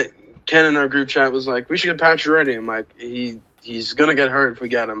 Yeah, Ken in our group chat was like, "We should get Patrick ready." I'm like, he's gonna get hurt if we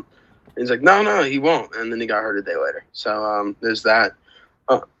get him. And he's like, "No, he won't." And then he got hurt a day later. So there's that.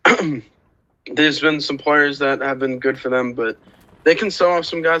 There's been some players that have been good for them, but they can sell off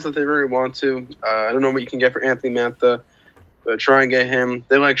some guys that they really want to. I don't know what you can get for Anthony Mantha, but try and get him.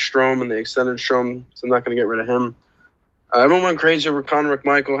 They like Strome, and they extended Strome, so I'm not going to get rid of him. Everyone went crazy over Connor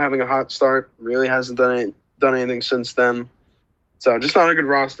McMichael having a hot start. Really hasn't done anything since then. So just not a good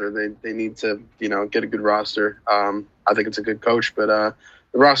roster. They need to get a good roster. I think it's a good coach, but the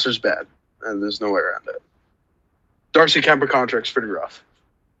roster's bad, and there's no way around it. Darcy Kemper contract's pretty rough.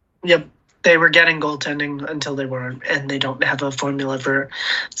 Yep. They were getting goaltending until they weren't, and they don't have a formula for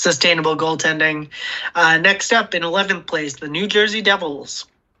sustainable goaltending. Next up, in 11th place, the New Jersey Devils.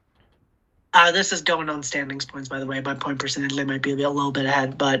 This is going on standings points, by the way. By point percentage, they might be a little bit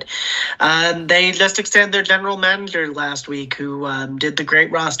ahead. But they just extended their general manager last week, who did the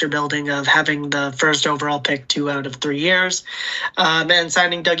great roster building of having the first overall pick 2 out of 3 years, and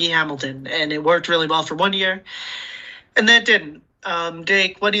signing Dougie Hamilton. And it worked really well for 1 year, and then it didn't.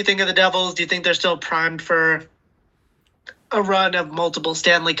 Jake, what do you think of the Devils? Do you think they're still primed for a run of multiple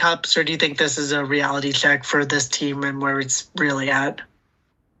Stanley Cups, or do you think this is a reality check for this team and where it's really at?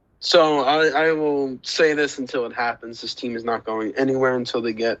 So I will say this until it happens. This team is not going anywhere until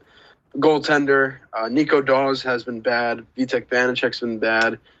they get a goaltender. Nico Dawes has been bad. Vitek Vanacek's been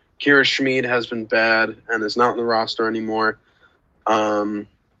bad. Kira Schmid has been bad and is not on the roster anymore.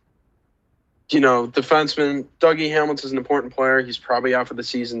 Defenseman Dougie Hamilton's an important player. He's probably out for the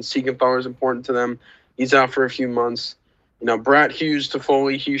season. Siegenthaler is important to them. He's out for a few months. Brett Hughes,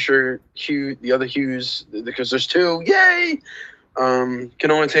 Toffoli, Hughes, the other Hughes, because there's 2. Yay!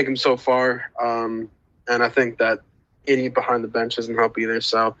 Can only take him so far. And I think that idiot behind the bench doesn't help either.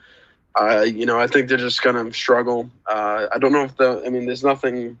 So, I think they're just going to struggle. I don't know if there's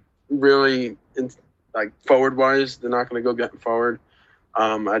nothing really forward-wise. They're not going to go getting forward.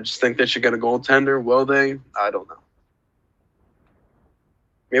 I just think they should get a goaltender. Will they? I don't know.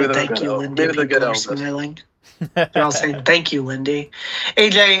 Maybe they'll thank you, Lindy. Maybe they'll get Elvis. They're all saying thank you, Lindy.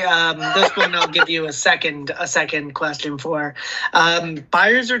 AJ, this one I'll give you a second question for.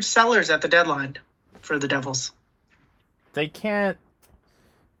 Buyers or sellers at the deadline for the Devils? They can't.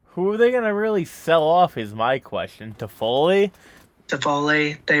 Who are they gonna really sell off? Is my question. Toffoli.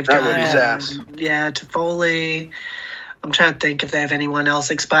 They've got his ass. Yeah, Toffoli. I'm trying to think if they have anyone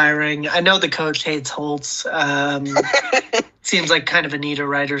else expiring. I know the coach hates Holtz. Seems like kind of a Nita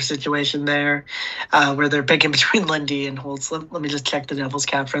Ryder situation there, where they're picking between Lindy and Holtz. Let me just check the Devils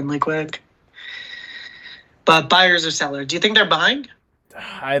cap friendly quick. But buyers or sellers? Do you think they're buying?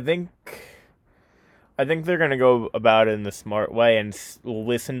 I think they're gonna go about it in the smart way and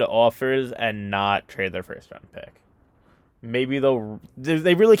listen to offers and not trade their first round pick. Maybe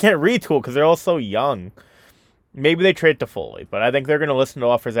they really can't retool because they're all so young. Maybe they trade Toffoli, but I think they're going to listen to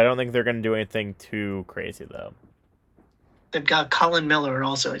offers. I don't think they're going to do anything too crazy, though. They've got Colin Miller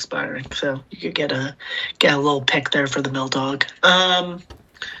also expiring, so you could get a little pick there for the Mill Dog.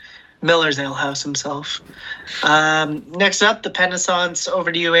 Miller's alehouse himself. Next up, the Renaissance.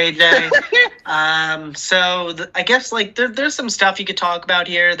 Over to you, AJ. I guess there's some stuff you could talk about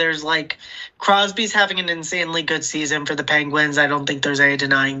here. There's Crosby's having an insanely good season for the Penguins. I don't think there's any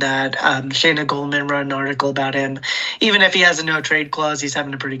denying that. Shayna Goldman wrote an article about him. Even if he has a no trade clause, he's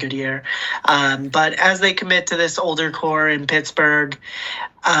having a pretty good year. But as they commit to this older core in Pittsburgh,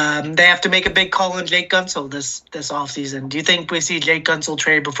 they have to make a big call on Jake Guentzel this offseason. Do you think we see Jake Guentzel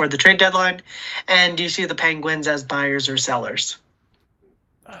trade before the trade deadline? And do you see the Penguins as buyers or sellers?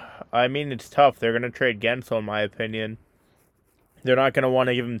 I mean, it's tough. They're going to trade Guentzel, in my opinion. They're not going to want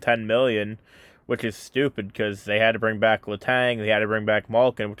to give him $10 million, which is stupid because they had to bring back Letang, they had to bring back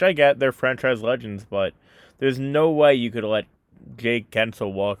Malkin, which I get, they're franchise legends, but there's no way you could let Jake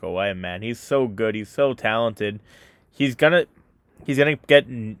Guentzel walk away, man. He's so good. He's so talented. He's gonna get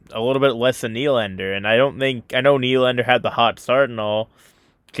a little bit less than Nylander, and I know Nylander had the hot start and all.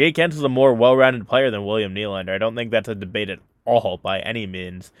 Jake Guentzel's a more well-rounded player than William Nylander. I don't think that's a debate at all by any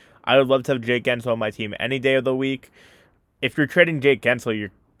means. I would love to have Jake Guentzel on my team any day of the week. If you're trading Jake Guentzel,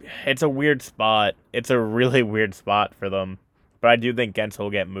 it's a weird spot. It's a really weird spot for them. But I do think Guentzel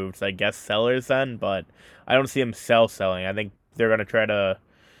will get moved, so I guess sellers then, but I don't see him selling. I think they're going to try to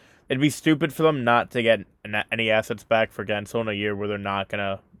it'd be stupid for them not to get any assets back for Gensel in a year where they're not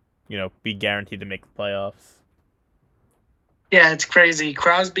gonna, be guaranteed to make the playoffs. Yeah, it's crazy.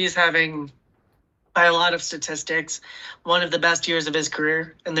 Crosby's having, by a lot of statistics, one of the best years of his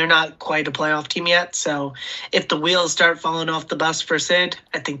career, and they're not quite a playoff team yet. So if the wheels start falling off the bus for Sid,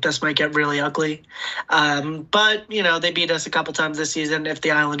 I think this might get really ugly. But, they beat us a couple times this season. If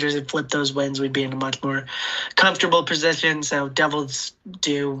the Islanders had flipped those wins, we'd be in a much more comfortable position. So Devils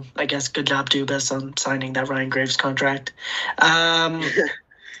do, I guess, good job, Dubas, on signing that Ryan Graves contract.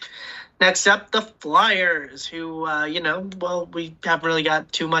 Next up, the Flyers, who, we haven't really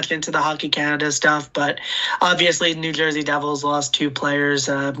got too much into the Hockey Canada stuff, but obviously New Jersey Devils lost 2 players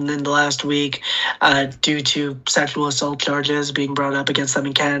in the last week due to sexual assault charges being brought up against them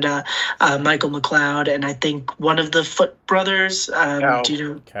in Canada. Michael McLeod and I think one of the Foot brothers, do you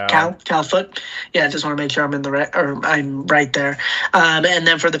know Cal Foot? Yeah, I just want to make sure I'm right there. And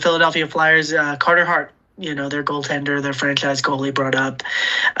then for the Philadelphia Flyers, Carter Hart. Their goaltender, their franchise goalie brought up.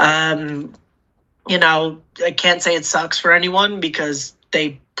 I can't say it sucks for anyone because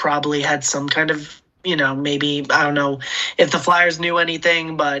they probably had some kind of, maybe, I don't know if the Flyers knew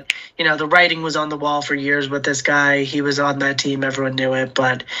anything, but, the writing was on the wall for years with this guy. He was on that team. Everyone knew it.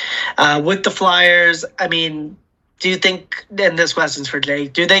 But with the Flyers, I mean, do you think, and this question's for Jay,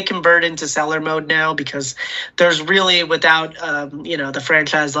 do they convert into seller mode now? Because there's really, without, the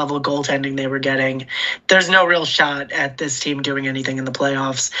franchise level goaltending they were getting, there's no real shot at this team doing anything in the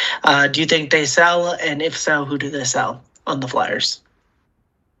playoffs. Do you think they sell? And if so, who do they sell on the Flyers?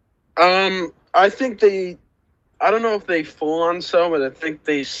 I think I don't know if they full on sell, but I think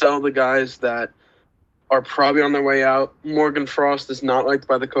they sell the guys that are probably on their way out. Morgan Frost is not liked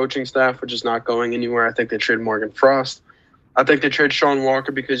by the coaching staff, which is not going anywhere. I think they trade Morgan Frost. I think they trade Sean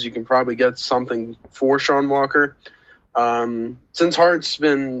Walker because you can probably get something for Sean Walker. Since Hart's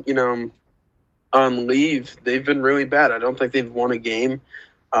been, on leave, they've been really bad. I don't think they've won a game.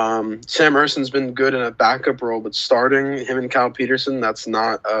 Sam Erson's been good in a backup role, but starting him and Cal Peterson, that's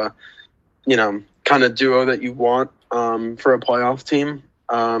not a, kind of duo that you want for a playoff team.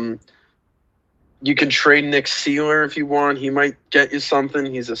 You can trade Nick Seeler if you want. He might get you something.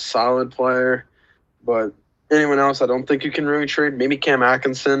 He's a solid player. But anyone else, I don't think you can really trade. Maybe Cam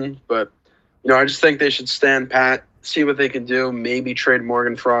Atkinson. But, I just think they should stand pat, see what they can do. Maybe trade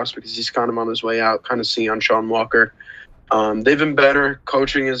Morgan Frost because he's kind of on his way out. Kind of see on Sean Walker. They've been better.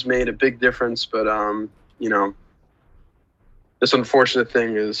 Coaching has made a big difference. But, this unfortunate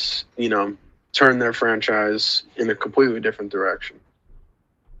thing is, turn their franchise in a completely different direction.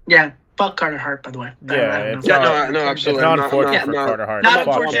 Yeah. Fuck Carter Hart, by the way. Yeah, no, absolutely. It's not unfortunate for Carter Hart. Not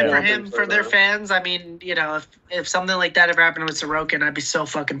unfortunate for him, for their fans. I mean, if something like that ever happened with Sorokin, I'd be so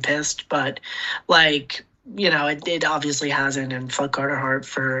fucking pissed. But, it obviously hasn't. And fuck Carter Hart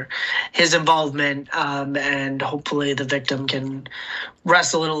for his involvement. And hopefully the victim can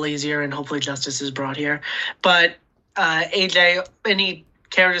rest a little easier and hopefully justice is brought here. But, AJ, any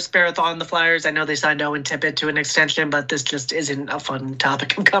care to spare a thought on the Flyers? I know they signed Owen Tippett to an extension, but this just isn't a fun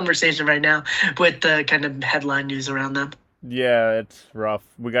topic of conversation right now with the kind of headline news around them. Yeah, it's rough.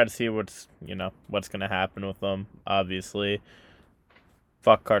 We got to see what's going to happen with them, obviously.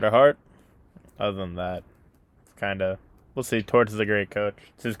 Fuck Carter Hart. Other than that, it's kind of, we'll see. Torts is a great coach.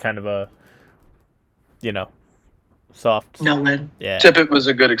 This is kind of a, soft. No win. Yeah. Tippett was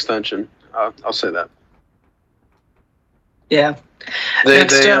a good extension. I'll say that. Yeah. They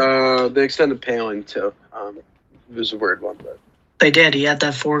extended Paling too. It was a weird one, but they did. He had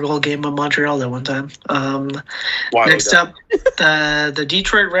that 4-goal game with Montreal that one time. Next up, the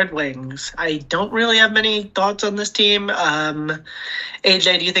Detroit Red Wings. I don't really have many thoughts on this team.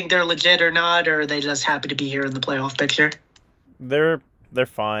 AJ, do you think they're legit or not, or are they just happy to be here in the playoff picture? They're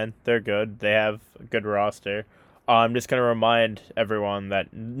fine. They're good. They have a good roster. I'm just gonna remind everyone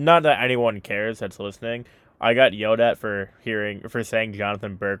that not that anyone cares that's listening. I got yelled at for saying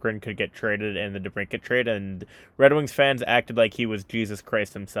Jonathan Berggren could get traded in the DeBrincat trade, and Red Wings fans acted like he was Jesus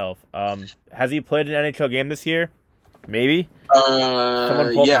Christ himself. Has he played an NHL game this year? Maybe.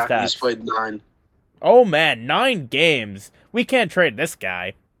 Yeah, he's played 9. Oh man, 9 games. We can't trade this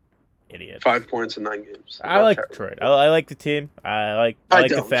guy. Idiot. 5 points in 9 games. I like Detroit. I like the team. I like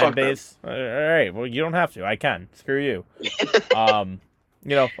the fan base. All right. Well, you don't have to. I can. Screw you. I'm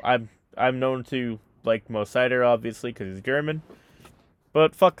known to like Mo Seider, obviously, because he's German.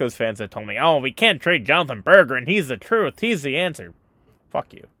 But fuck those fans that told me, oh, we can't trade Jonathan Berggren. He's the truth. He's the answer.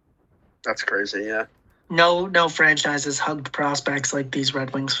 Fuck you. That's crazy, yeah. No franchises hugged prospects like these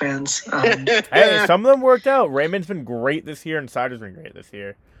Red Wings fans. Hey, some of them worked out. Raymond's been great this year, and Seider's been great this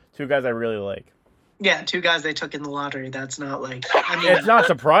year. 2 guys I really like. Yeah, 2 guys they took in the lottery. That's not like I mean, It's not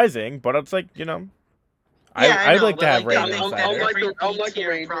surprising, but it's like, yeah, I I'd know, like to but have like Yeah, Ray they inside fit it. every unlike the B-tier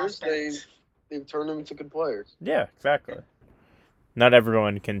Rangers, prospect. they've turned them into good players. Yeah, exactly. Not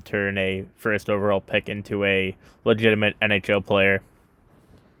everyone can turn a first overall pick into a legitimate NHL player.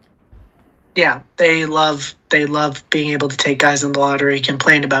 Yeah, they love being able to take guys in the lottery,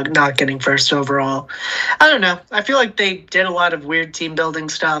 complain about not getting first overall. I don't know. I feel like they did a lot of weird team building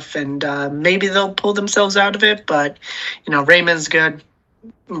stuff, and maybe they'll pull themselves out of it. But Raymond's good,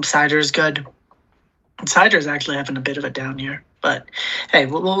 Sider's good. Sider's actually having a bit of a down year, but hey,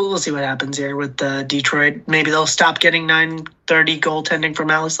 we'll see what happens here with Detroit. Maybe they'll stop getting 930 goaltending from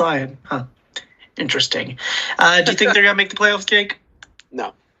Alice Lyon. Huh. Interesting. Do you think they're gonna make the playoffs, Jake?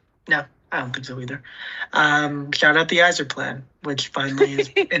 No. No, I don't think so either. Shout out the Iser plan, which finally is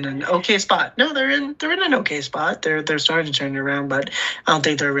in an okay spot. No, they're in an okay spot. They're starting to turn it around, but I don't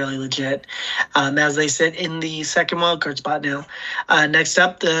think they're really legit. As they sit in the second wildcard spot now. Next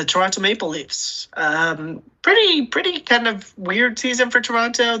up, the Toronto Maple Leafs. Pretty kind of weird season for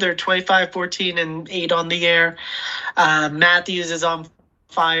Toronto. They're 25-14-8 on the year. Matthews is on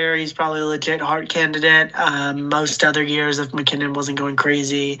fire. He's probably a legit Hart candidate. Most other years, if McKinnon wasn't going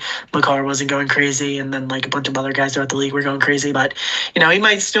crazy, McCarr wasn't going crazy, and then like a bunch of other guys throughout the league were going crazy. But he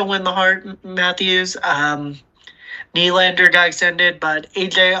might still win the Hart. Matthews. Nylander got extended, but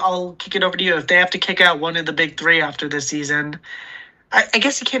AJ, I'll kick it over to you. If they have to kick out one of the big 3 after this season, I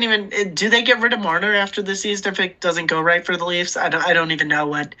guess you can't even. Do they get rid of Marner after this season if it doesn't go right for the Leafs? I don't even know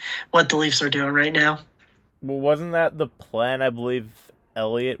what the Leafs are doing right now. Well, wasn't that the plan? I believe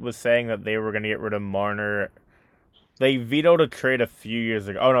Elliott was saying that they were going to get rid of Marner. They vetoed a trade a few years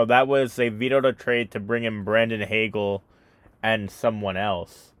ago. Oh, no, they vetoed a trade to bring in Brandon Hagel and someone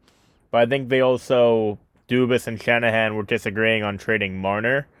else. But I think they also, Dubas and Shanahan were disagreeing on trading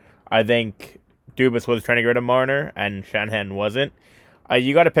Marner. I think Dubas was trying to get rid of Marner, and Shanahan wasn't.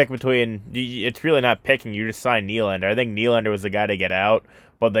 You got to pick between, it's really not picking, you just sign Nylander. I think Nylander was the guy to get out,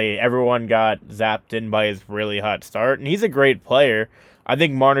 but everyone got zapped in by his really hot start, and he's a great player. I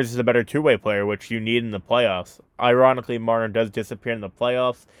think Marner's is a better two-way player, which you need in the playoffs. Ironically, Marner does disappear in the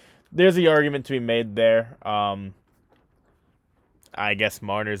playoffs. There's the argument to be made there. I guess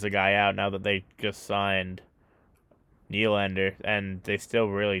Marner's the guy out now that they just signed Nylander, and they still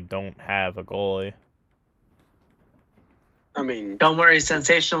really don't have a goalie. I mean, don't worry,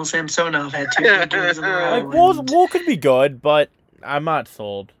 sensational Samsonov had 2 good games in a row. Like Wool could be good, but I'm not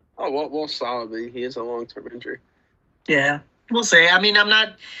sold. Oh, well, solidly. He is a long-term injury. Yeah, we'll see. I mean,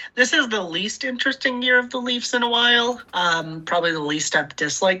 this is the least interesting year of the Leafs in a while. Probably the least I've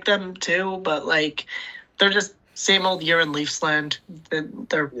disliked them too, but like, they're just same old year in Leafs land.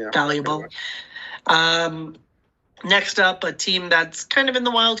 They're valuable. Next up, a team that's kind of in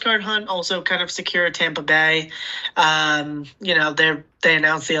the wild card hunt, also kind of secure, Tampa Bay. They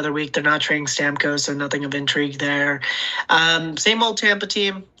announced the other week they're not trading Stamkos, so nothing of intrigue there. Same old Tampa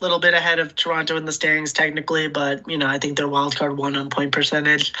team, a little bit ahead of Toronto in the standings technically, but I think they're wild card 1 on point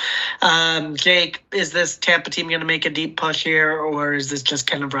percentage. Jake, is this Tampa team going to make a deep push here, or is this just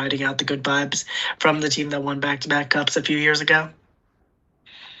kind of riding out the good vibes from the team that won back-to-back cups a few years ago?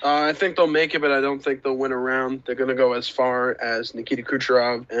 I think they'll make it, but I don't think they'll win a round. They're going to go as far as Nikita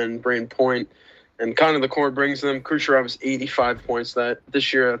Kucherov and Brain Point, and kind of the core brings them. Kucherov is 85 points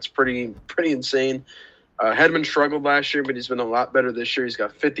this year. That's pretty insane. Hedman struggled last year, but he's been a lot better this year. He's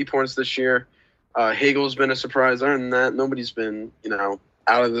got 50 points this year. Hagel's been a surprise. Other than that, nobody's been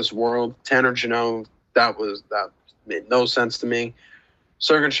out of this world. Tanner Jeannot, that made no sense to me.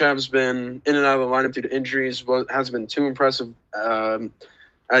 Sergachev's been in and out of the lineup due to injuries. Hasn't been too impressive.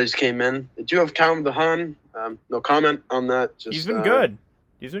 I just came in. They do have Calum DeHaan. No comment on that. He's been good.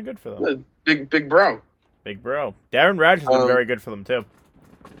 He's been good for them. Big bro. Big bro. Darren Radish has been very good for them, too.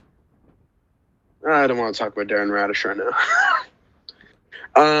 I don't want to talk about Darren Radish right now.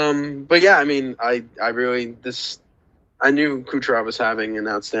 But yeah, I mean, I knew Kucherov was having an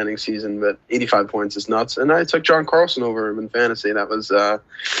outstanding season, but 85 points is nuts. And I took John Carlson over him in fantasy. That was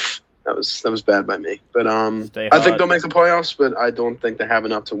bad by me. But I think they'll make the playoffs, but I don't think they have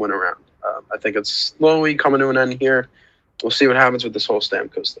enough to win a round. I think it's slowly coming to an end here. We'll see what happens with this whole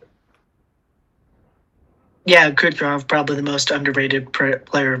Stamkos thing. Yeah, Kucherov, probably the most underrated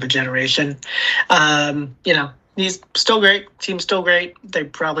player of a generation. He's still great. Team's still great. They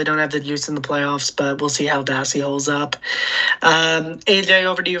probably don't have the juice in the playoffs, but we'll see how Dassey holds up. AJ,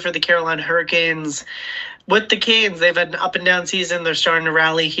 over to you for the Carolina Hurricanes. With the Canes, they've had an up-and-down season. They're starting to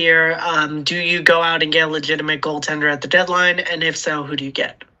rally here. Do you go out and get a legitimate goaltender at the deadline? And if so, who do you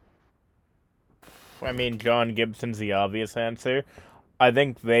get? I mean, John Gibson's the obvious answer. I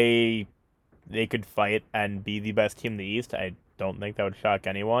think they they could fight and be the best team in the East. I don't think that would shock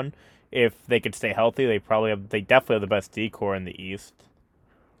anyone. If they could stay healthy, they definitely have the best decor in the East.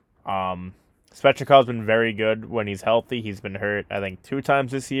 Svechnikov's been very good when he's healthy. He's been hurt, I think, 2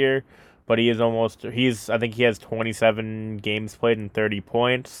 times this year, but I think he has 27 games played and 30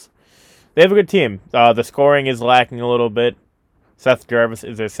 points. They have a good team. The scoring is lacking a little bit. Seth Jarvis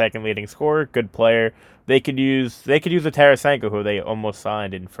is their second leading scorer, good player. They could use a Tarasenko, who they almost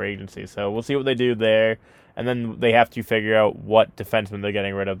signed in free agency. So we'll see what they do there, and then they have to figure out what defenseman they're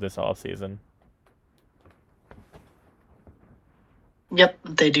getting rid of this offseason. Yep,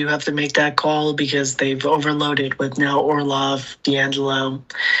 they do have to make that call because they've overloaded with now Orlov, D'Angelo.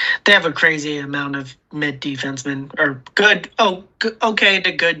 They have a crazy amount of mid defensemen, or okay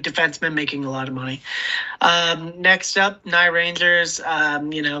to good defensemen making a lot of money. Next up, Nye Rangers,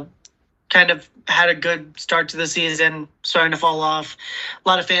 kind of had a good start to the season, starting to fall off. A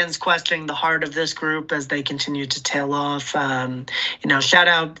lot of fans questioning the heart of this group as they continue to tail off. Shout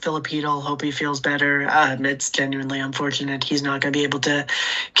out Philip Hedl. Hope he feels better. It's genuinely unfortunate he's not going to be able to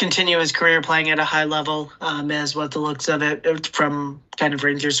continue his career playing at a high level, as what the looks of it from kind of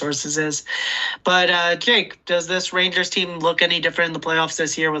Rangers sources is. But Jake, does this Rangers team look any different in the playoffs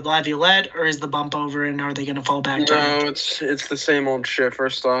this year with Laviolette, or is the bump over and are they going to fall back? No, it's the same old shit.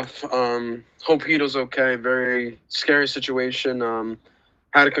 First off, hope Hedl's okay. Very scary situation.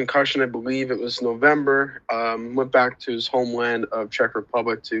 Had a concussion, I believe it was November. Went back to his homeland of Czech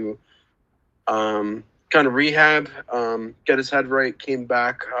Republic to kind of rehab, get his head right. Came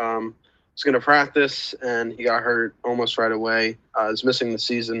back. Was going to practice, and he got hurt almost right away. Is missing the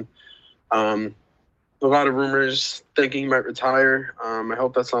season. A lot of rumors thinking he might retire. I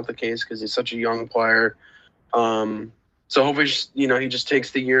hope that's not the case because he's such a young player. So hopefully, he just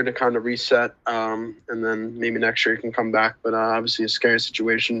takes the year to kind of reset, and then maybe next year he can come back. But obviously a scary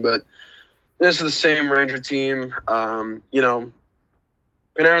situation. But this is the same Ranger team. Panarin's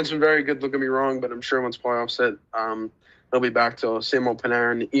been very good, don't get me wrong, but I'm sure once playoffs hit, they'll be back to same old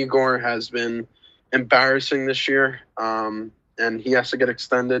Panarin. Igor has been embarrassing this year, and he has to get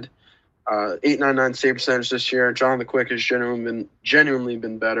extended. 8.99 save percentage this year. John the Quick has genuinely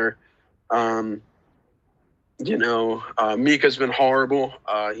been better. Mika's been horrible.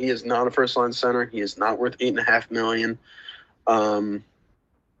 He is not a first-line center. He is not worth $8.5 million.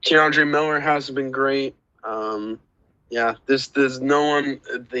 Keandre Miller hasn't been great. There's no one.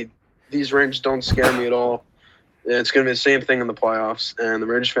 These Rangers don't scare me at all. It's going to be the same thing in the playoffs. And the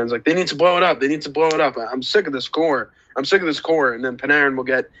Rangers fans they need to blow it up. They need to blow it up. I'm sick of this core. And then Panarin will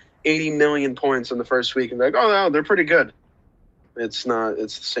get 80 million points in the first week and be like, oh, no, they're pretty good. It's not.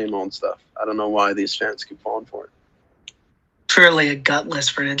 It's the same old stuff. I don't know why these fans keep falling for it. Truly a gutless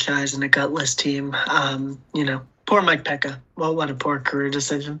franchise and a gutless team. Poor Mike Pekka. Well, what a poor career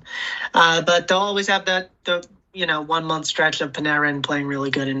decision. But they'll always have the 1 month stretch of Panarin playing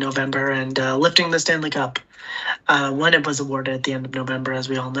really good in November and lifting the Stanley Cup when it was awarded at the end of November, as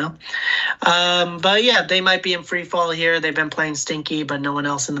we all know. But yeah, they might be in free fall here. They've been playing stinky, but no one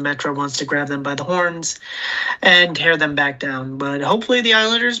else in the Metro wants to grab them by the horns and tear them back down. But hopefully the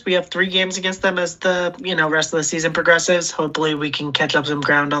Islanders, we have 3 games against them as the rest of the season progresses. Hopefully we can catch up some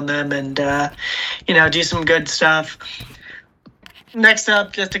ground on them and do some good stuff. Next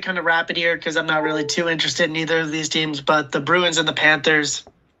up, just to kind of wrap it here, because I'm not really too interested in either of these teams, but the Bruins and the Panthers.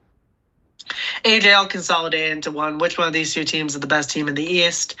 AJL consolidated into one. Which one of these 2 teams are the best team in the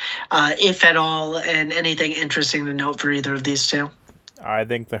East, if at all, and anything interesting to note for either of these 2? I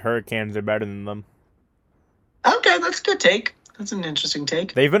think the Hurricanes are better than them. Okay, that's a good take. That's an interesting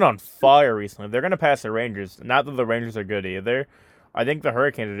take. They've been on fire recently. They're going to pass the Rangers. Not that the Rangers are good either. I think the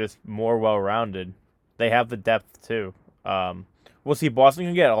Hurricanes are just more well-rounded. They have the depth, too. We'll see. Boston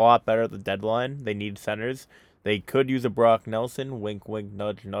can get a lot better at the deadline. They need centers. They could use a Brock Nelson. Wink, wink,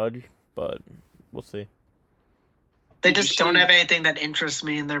 nudge, nudge. But we'll see. They just don't have anything that interests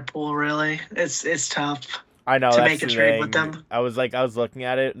me in their pool, really. It's tough. I know to make a trade with them. I was looking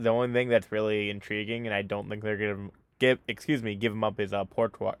at it. The only thing that's really intriguing, and I don't think they're gonna give him up, is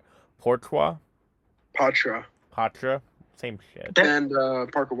Patra. Same shit. And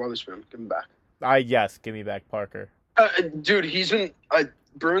Parker Wotherspoon, give him back. Yes, give me back Parker. Dude, he's been.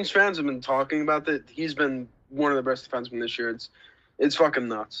 Bruins fans have been talking about that. He's been one of the best defensemen this year. It's fucking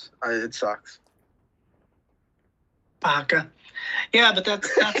nuts. It sucks. Baka. Yeah, but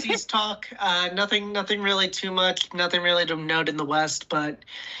that's East talk. Nothing really too much. Nothing really to note in the West. But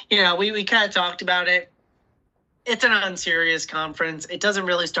we kind of talked about it. It's an unserious conference. It doesn't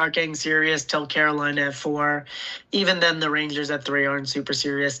really start getting serious till Carolina at 4. Even then, the Rangers at 3 aren't super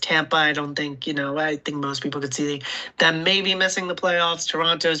serious. Tampa, I don't think, I think most people could see them maybe missing the playoffs.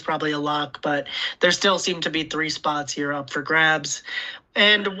 Toronto is probably a lock, but there still seem to be 3 spots here up for grabs.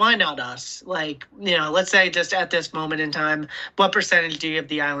 And why not us? Let's say just at this moment in time, what percentage do you have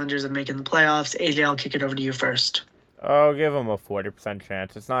the Islanders of making the playoffs? AJ, I'll kick it over to you first. I'll give them a 40%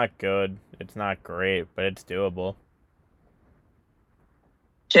 chance. It's not good. It's not great, but it's doable.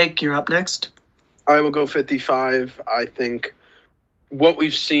 Jake, you're up next. I will go 55. I think what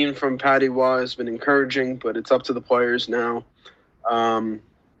we've seen from Patty Waugh has been encouraging, but it's up to the players now.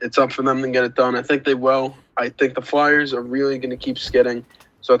 It's up for them to get it done. I think they will. I think the Flyers are really going to keep skidding,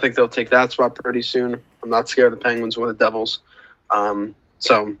 so I think they'll take that spot pretty soon. I'm not scared of the Penguins or the Devils.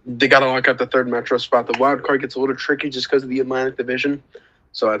 So they got to lock up the third Metro spot. The wild card gets a little tricky just because of the Atlantic Division,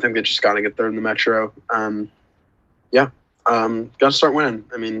 so I think they just got to get third in the Metro. Got to start winning.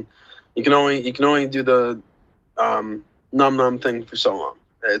 I mean, you can only do the num thing for so long.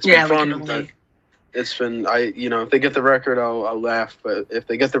 It's been fun. It's been if they get the record, I'll laugh. But if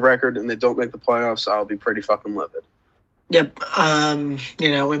they get the record and they don't make the playoffs, I'll be pretty fucking livid. Yep.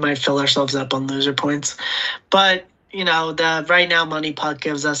 We might fill ourselves up on loser points, but the right now money puck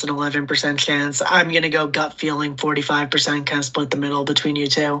gives us an 11% chance. I'm going to go gut feeling 45%, kind of split the middle between you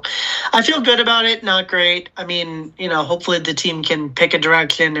two. I feel good about it. Not great. I mean, hopefully the team can pick a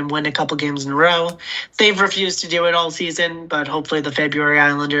direction and win a couple games in a row. They've refused to do it all season, but hopefully the February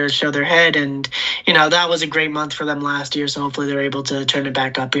Islanders show their head. And, that was a great month for them last year. So hopefully they're able to turn it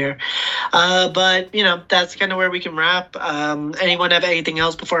back up here. But that's kind of where we can wrap. Anyone have anything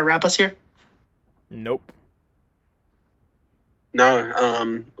else before I wrap us here? Nope. No,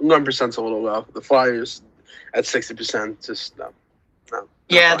 1%'s a little low. The Flyers at 60%, just no.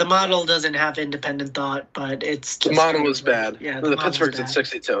 Yeah, the model doesn't have independent thought, but it's just... The model is bad. Yeah, the Pittsburgh's at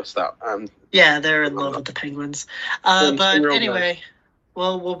 62, stop. Yeah, they're in love with the Penguins. But anyway...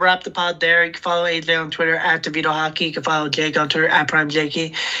 Well, we'll wrap the pod there. You can follow AJ on Twitter at DeVito Hockey. You can follow Jake on Twitter at Prime Jakey.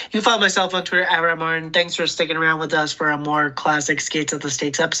 You can follow myself on Twitter at Ram Martin. Thanks for sticking around with us for a more classic Skates at the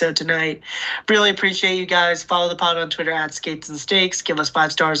Stakes episode tonight. Really appreciate you guys. Follow the pod on Twitter at Skates and Stakes. Give us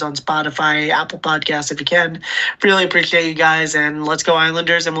 5 stars on Spotify, Apple Podcasts if you can. Really appreciate you guys. And let's go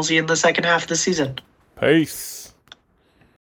Islanders, and we'll see you in the second half of the season. Peace.